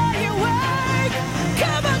firework.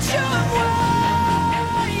 Come on, show 'em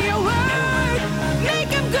what you work.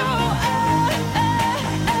 Make 'em go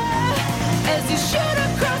as you shoot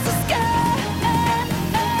across the sky.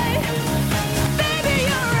 Baby,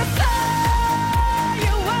 you're a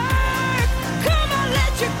firework. Come on,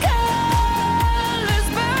 let your colors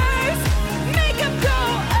burst. Make 'em go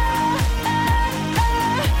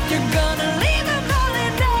You're gonna leave 'em all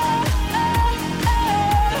in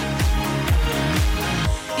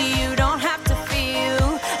You don't have to feel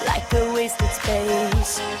like a wasted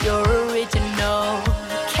space. You're original,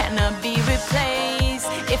 cannot be replaced.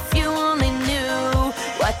 If you only knew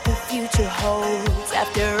what the future holds.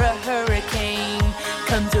 After a hurricane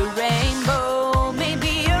comes a rainbow.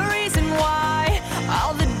 Maybe a reason why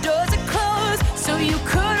all the doors are closed, so you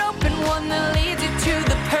could open one that leads you to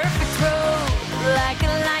the perfect road. Like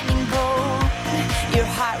a lightning bolt, your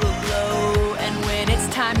heart will glow, and when it's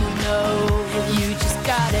time, you know you just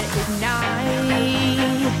gotta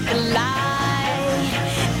ignite the light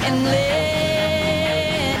and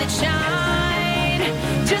let it shine.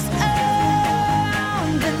 Just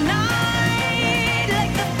on the night,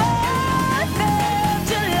 like the 4th of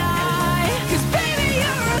July. 'Cause baby,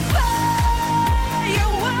 you're a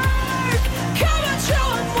firework. Come on, show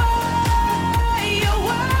 'em what you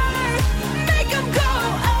work. Make 'em go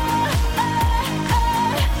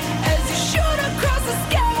as you shoot across the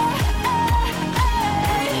sky.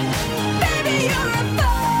 Baby, you're a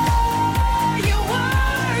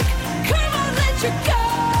firework. Come on, let your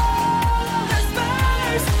colors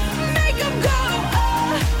burst. Make 'em go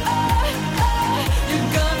You're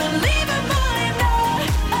gonna leave 'em all in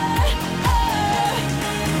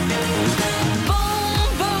Boom,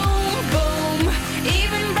 boom, boom.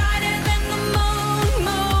 Even brighter than the moon,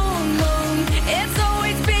 moon, moon. It's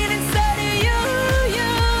always been inside of you,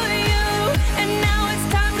 you, you. And now it's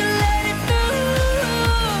time to let it through.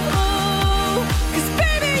 'Cause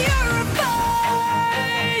baby, you're a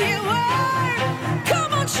firework.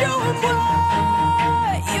 Come on, show 'em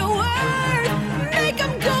what you worth. Make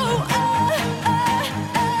 'em go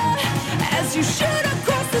as you shoot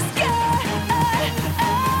across the sky.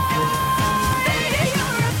 Baby,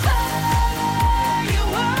 you're a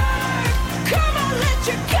firework. Come on, let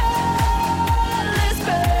your colors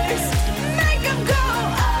burst. Make 'em go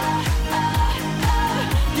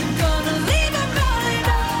You're gonna leave 'em all in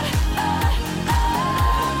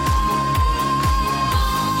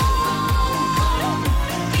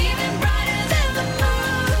Even brighter than the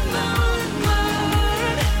moon, moon,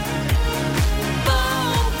 moon.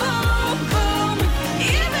 Boom, boom, boom.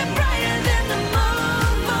 Even brighter than the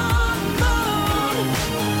moon, moon, moon.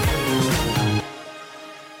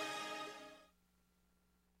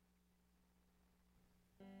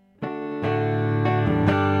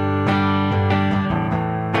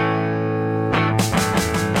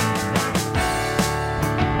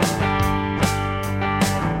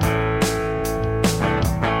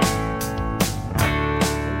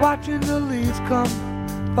 Watching the leaves come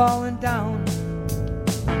falling down.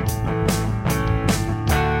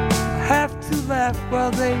 I have to laugh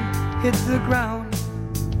while they hit the ground.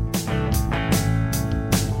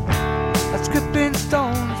 Like skipping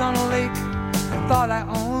stones on a lake I thought I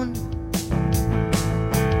owned.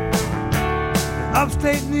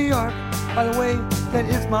 Upstate New York, by the way, that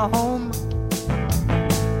is my home.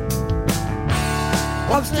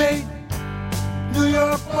 Upstate New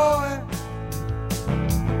York boy,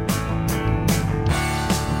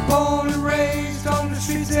 born and raised on the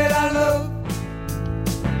streets that I love.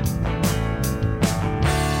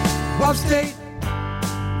 Upstate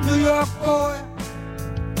New York boy,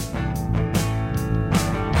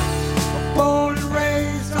 born and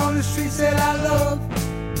raised on the streets that I love.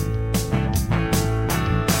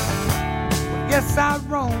 Yes, I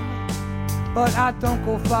roam, but I don't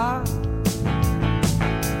go far.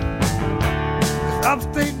 'Cause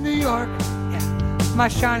upstate New York, yeah, my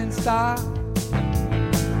shining star.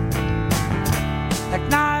 Like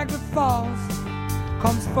Niagara Falls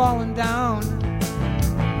comes falling down.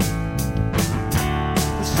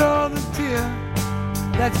 Southern Tier,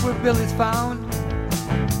 that's where Billy's found.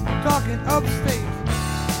 Talking upstate,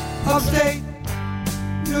 upstate,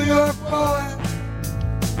 New York boy.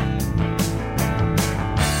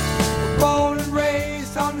 Born and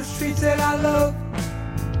raised on the streets that I love.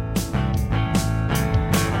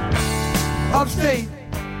 Upstate,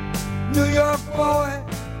 New York boy.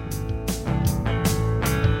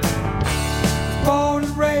 Born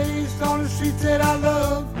and raised on the streets that I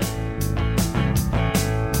love.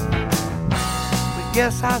 But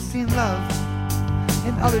yes, I've seen love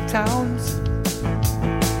in other towns.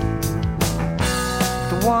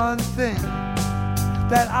 The one thing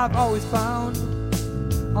that I've always found,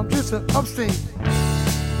 I'm just an upstate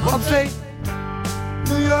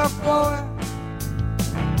New York boy.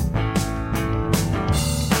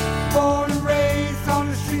 Born and raised on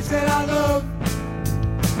the streets that I love.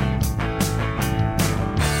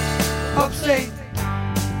 Upstate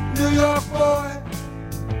New York boy.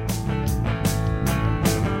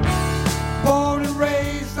 Born and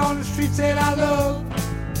raised on the streets that I love.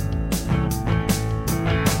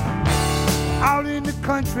 Out in the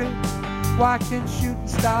country, watching shooting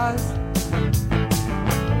stars.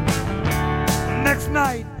 Next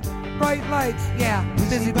night, bright lights, yeah,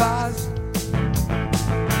 busy bars.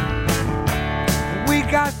 We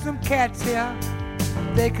got some cats here,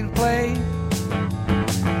 they can play.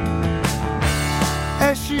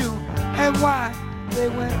 S-U-N-Y, they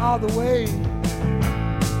went all the way.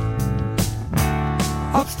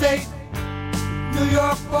 Upstate New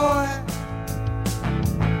York boy.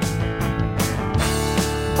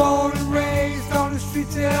 Born and raised on the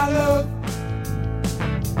streets that I love.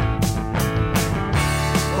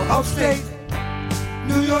 Upstate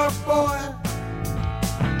New York boy.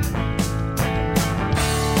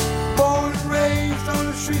 Born and raised on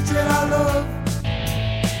the streets that I love.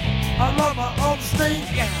 I love my upstate,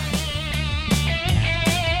 yeah.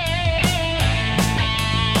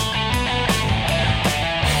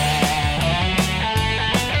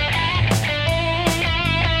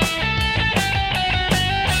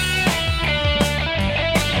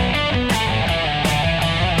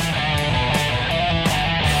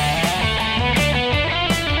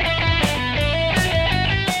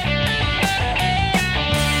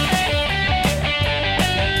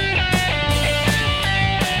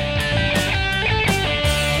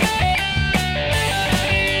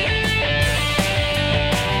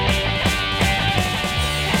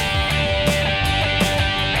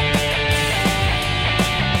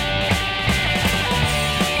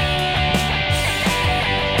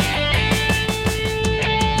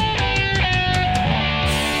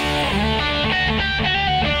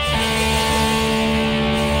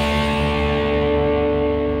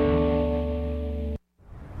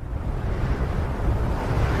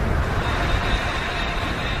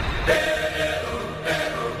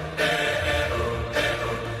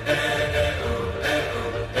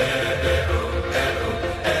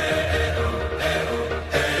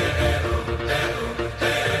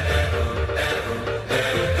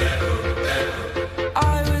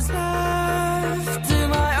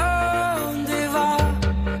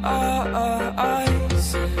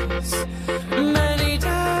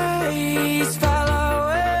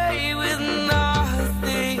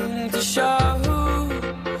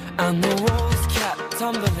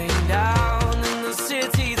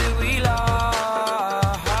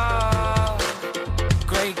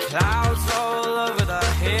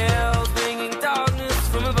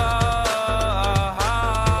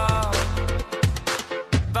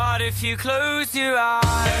 If you close your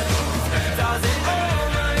eyes, does it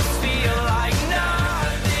almost feel like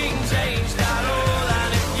nothing changed at all?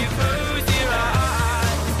 And if you close your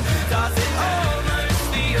eyes, does it almost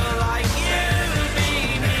feel like you've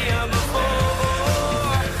been here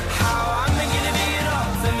before? How am I gonna be an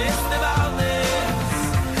optimist about this?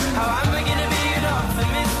 How am I gonna be an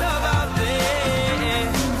optimist about this?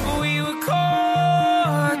 We were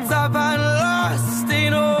caught up and lost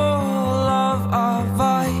in all of our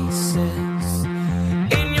vices.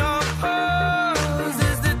 In your pose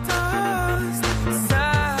as the dust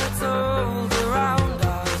settled around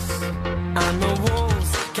us, and the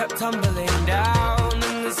walls kept tumbling down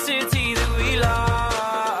in the city that we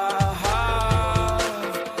love.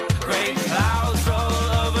 Great clouds roll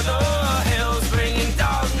over the hills, bringing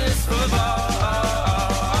darkness from above.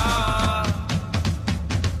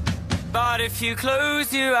 But if you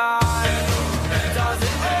close your eyes, does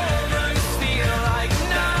it almost feel like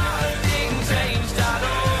nothing changed at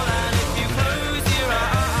all? And if you close your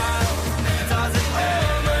eyes, does it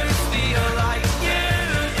almost feel like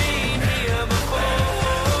you've been here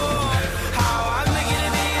before? How am I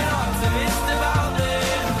gonna be an optimist about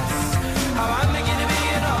this? How am I gonna be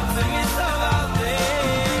an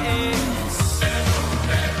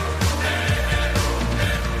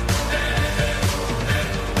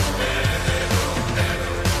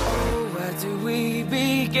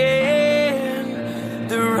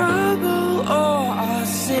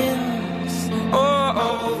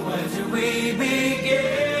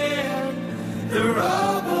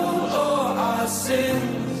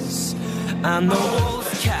And the walls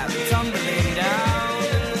kept tumbling down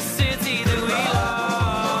in the city that we love.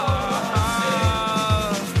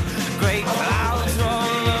 Great clouds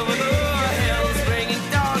roll over the hills, bringing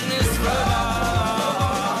darkness from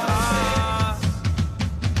us.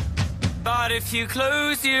 But if you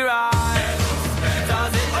close your eyes,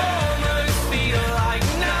 does it almost feel like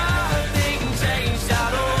nothing changed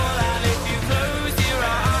at all? And if you close your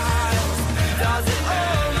eyes, does it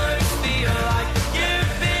almost feel like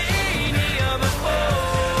you've been here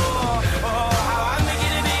before? Oh, how I'm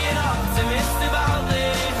beginning to be an optimist about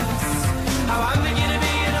this. How I'm beginning to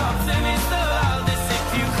be an optimist about this. If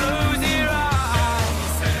you close your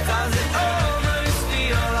eyes, does it almost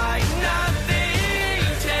feel like nothing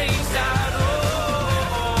changed at all?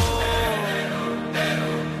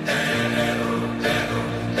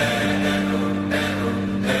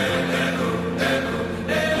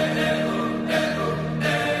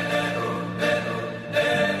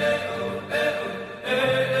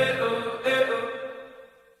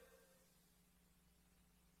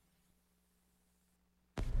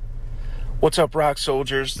 What's up, rock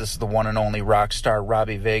soldiers? This is the one and only rock star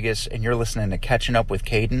Robbie Vegas, and you're listening to Catching Up with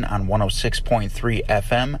Caden on 106.3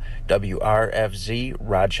 FM, WRFZ,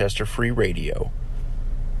 Rochester Free Radio.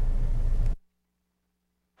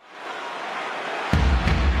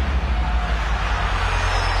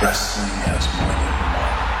 Wrestling has more than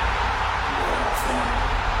one royal family.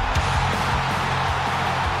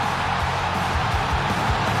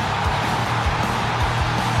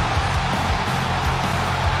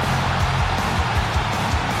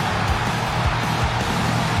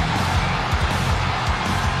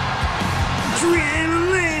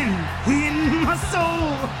 Adrenaline in my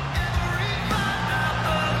soul.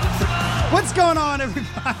 What's going on,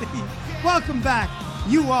 everybody? Welcome back.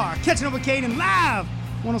 You are Catching Up with Caden live,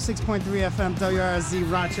 106.3 FM,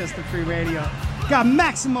 WRZ, Rochester Free Radio. Got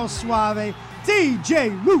Maximo Suave,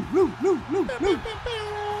 DJ Lou,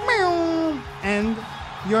 and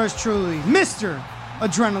yours truly, Mr.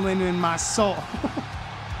 Adrenaline in my soul.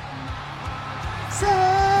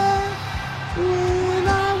 Said when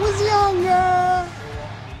I was younger.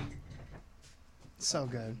 So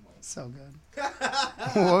good. So good.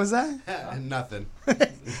 What was that? Nothing.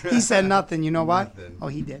 He said nothing. You know why? Nothing. Oh,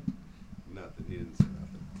 he did. Nothing. He didn't say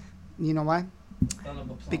nothing. You know why?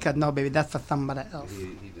 Because, no, baby, that's for somebody else. He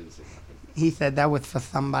didn't say nothing. He said that was for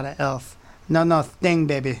somebody else. No, Sting,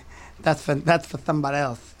 baby. That's for somebody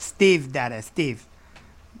else. Steve, daddy, Steve.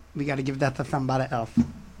 We got to give that to somebody else.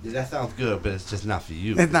 Yeah, that sounds good, but it's just not for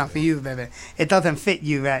you. It's not for you, baby. It doesn't fit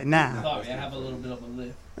you right now. Sorry, I have a little bit of a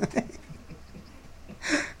lift.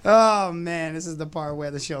 Oh, man, this is the part where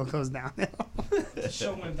the show goes downhill. The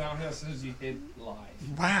show went downhill as soon as you hit live.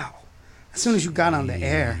 Wow. As soon as you got on the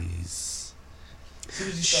air. As soon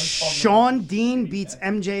as you started talking Sean Dean beats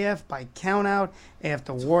MJF by countout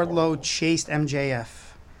after Wardlow chased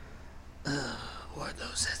MJF.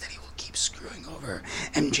 Wardlow says that he will keep screwing over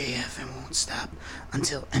MJF and won't stop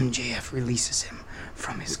until MJF releases him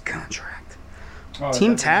from his contract. Oh,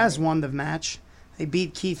 Team Taz won the match. They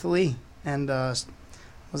beat Keith Lee and,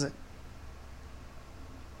 was it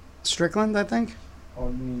Strickland, I think? Oh,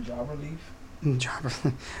 you mean Jobber Leaf?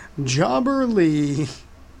 Jobber Lee.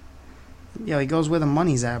 Yo, he goes where the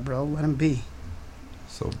money's at, bro. Let him be.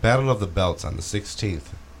 So, Battle of the Belts on the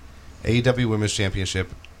 16th. AEW Women's Championship.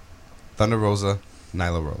 Thunder Rosa,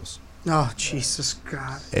 Nyla Rose. Oh, Jesus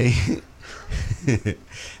God.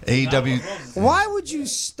 AEW. Why would you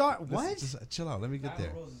start? What? Just chill out. Let me get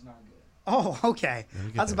there. Oh, okay.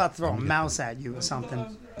 I was there. about to throw a mouse at you or something.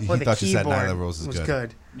 He Or the thought you said keyboard Nyla Rose is was good.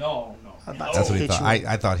 good. No. That's what he thought.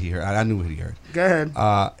 I thought he heard. I knew what he heard. Go ahead.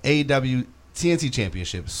 AEW TNT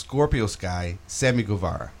Championship. Scorpio Sky, Sammy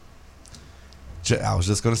Guevara. I was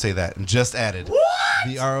just going to say that. And just added.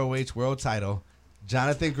 The ROH World Title.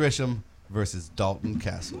 Jonathan Grisham versus Dalton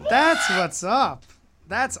Castle. That's what's up.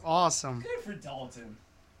 That's awesome. Good for Dalton.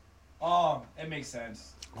 Oh, it makes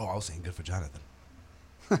sense. Oh, I was saying good for Jonathan.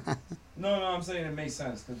 No, I'm saying it makes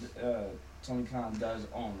sense because Tony Khan does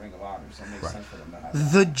own Ring of Honor, so it makes sense for them to have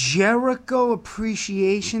that. The Jericho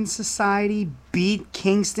Appreciation Society beat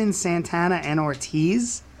Kingston, Santana, and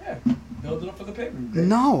Ortiz? Yeah, build it up for the pay-per-view.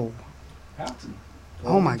 No. Have to.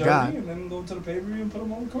 Oh, my God. And then go to the pay-per-view and put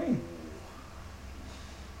them on the Queen.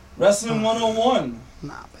 Wrestling 101.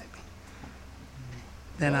 Nah, baby.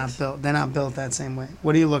 They're not built. They're not built that same way.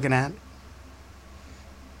 What are you looking at?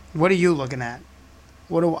 What are you looking at?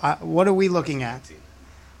 What are we looking at?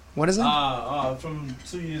 What is it? From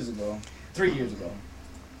 2 years ago. 3 years ago.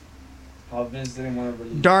 How Vince didn't want to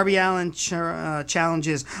release. Darby Allin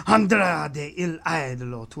challenges Andrade El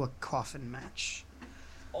Idolo to a coffin match.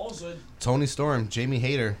 Also, Tony Storm, Jamie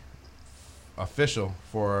Hayter, official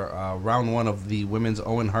for round 1 of the Women's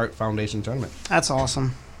Owen Hart Foundation tournament. That's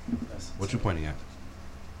awesome. What you pointing at?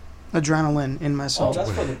 Adrenaline in my soul. that's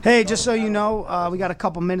for the- Hey, just so you know, we got a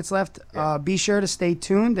couple minutes left. Be sure to stay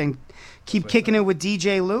tuned and keep kicking it with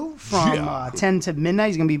DJ Lou from 10 to midnight.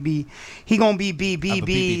 He's gonna be he gonna be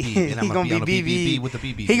BBB. He gonna be BB with the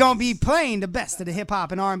BB. He gonna be playing the best of the hip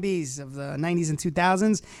hop and R&B's of the 90s and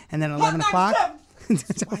 2000s, and then 11 o'clock.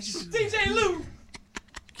 DJ Lou.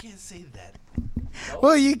 Can't say that.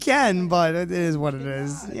 Well, you can, but it is what it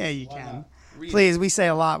is. Yeah, you can. Please, we say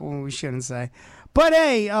a lot when we shouldn't say. But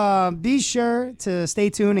hey, be sure to stay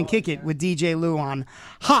tuned and kick it with DJ Lou on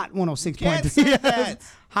Hot 106.3.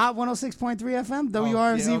 Hot 106.3 FM,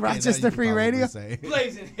 WRFZ, Rochester Free Radio.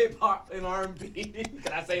 Blazing hip hop and R&B.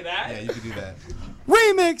 Can I say that? Yeah, you can do that.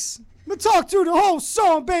 Remix. We talk through the whole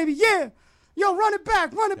song, baby. Yeah. Yo, run it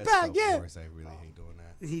back, yeah. Of course, I really hate doing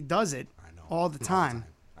that. He does it all the time.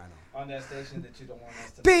 On that station that you don't want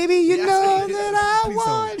us to. Baby, you know that I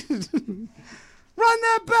want. Run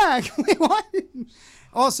that back. Wait, what?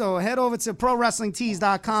 Also, head over to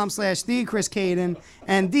ProWrestlingTees.com/the Chris Caden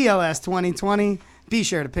and DLS 2020. Be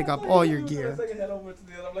sure to pick up all your gear.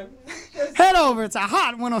 Head over to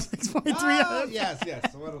Hot 106.3. Yes.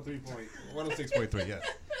 106.3, yes.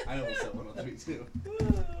 I know what's up, 103 too.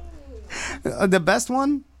 The best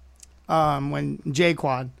one, when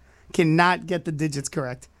J-Quad cannot get the digits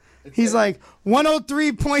correct. He's like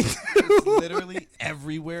 103.2. Literally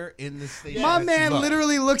everywhere in the station. My man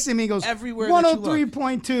literally looks at me and goes, everywhere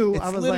 103.2. I was like,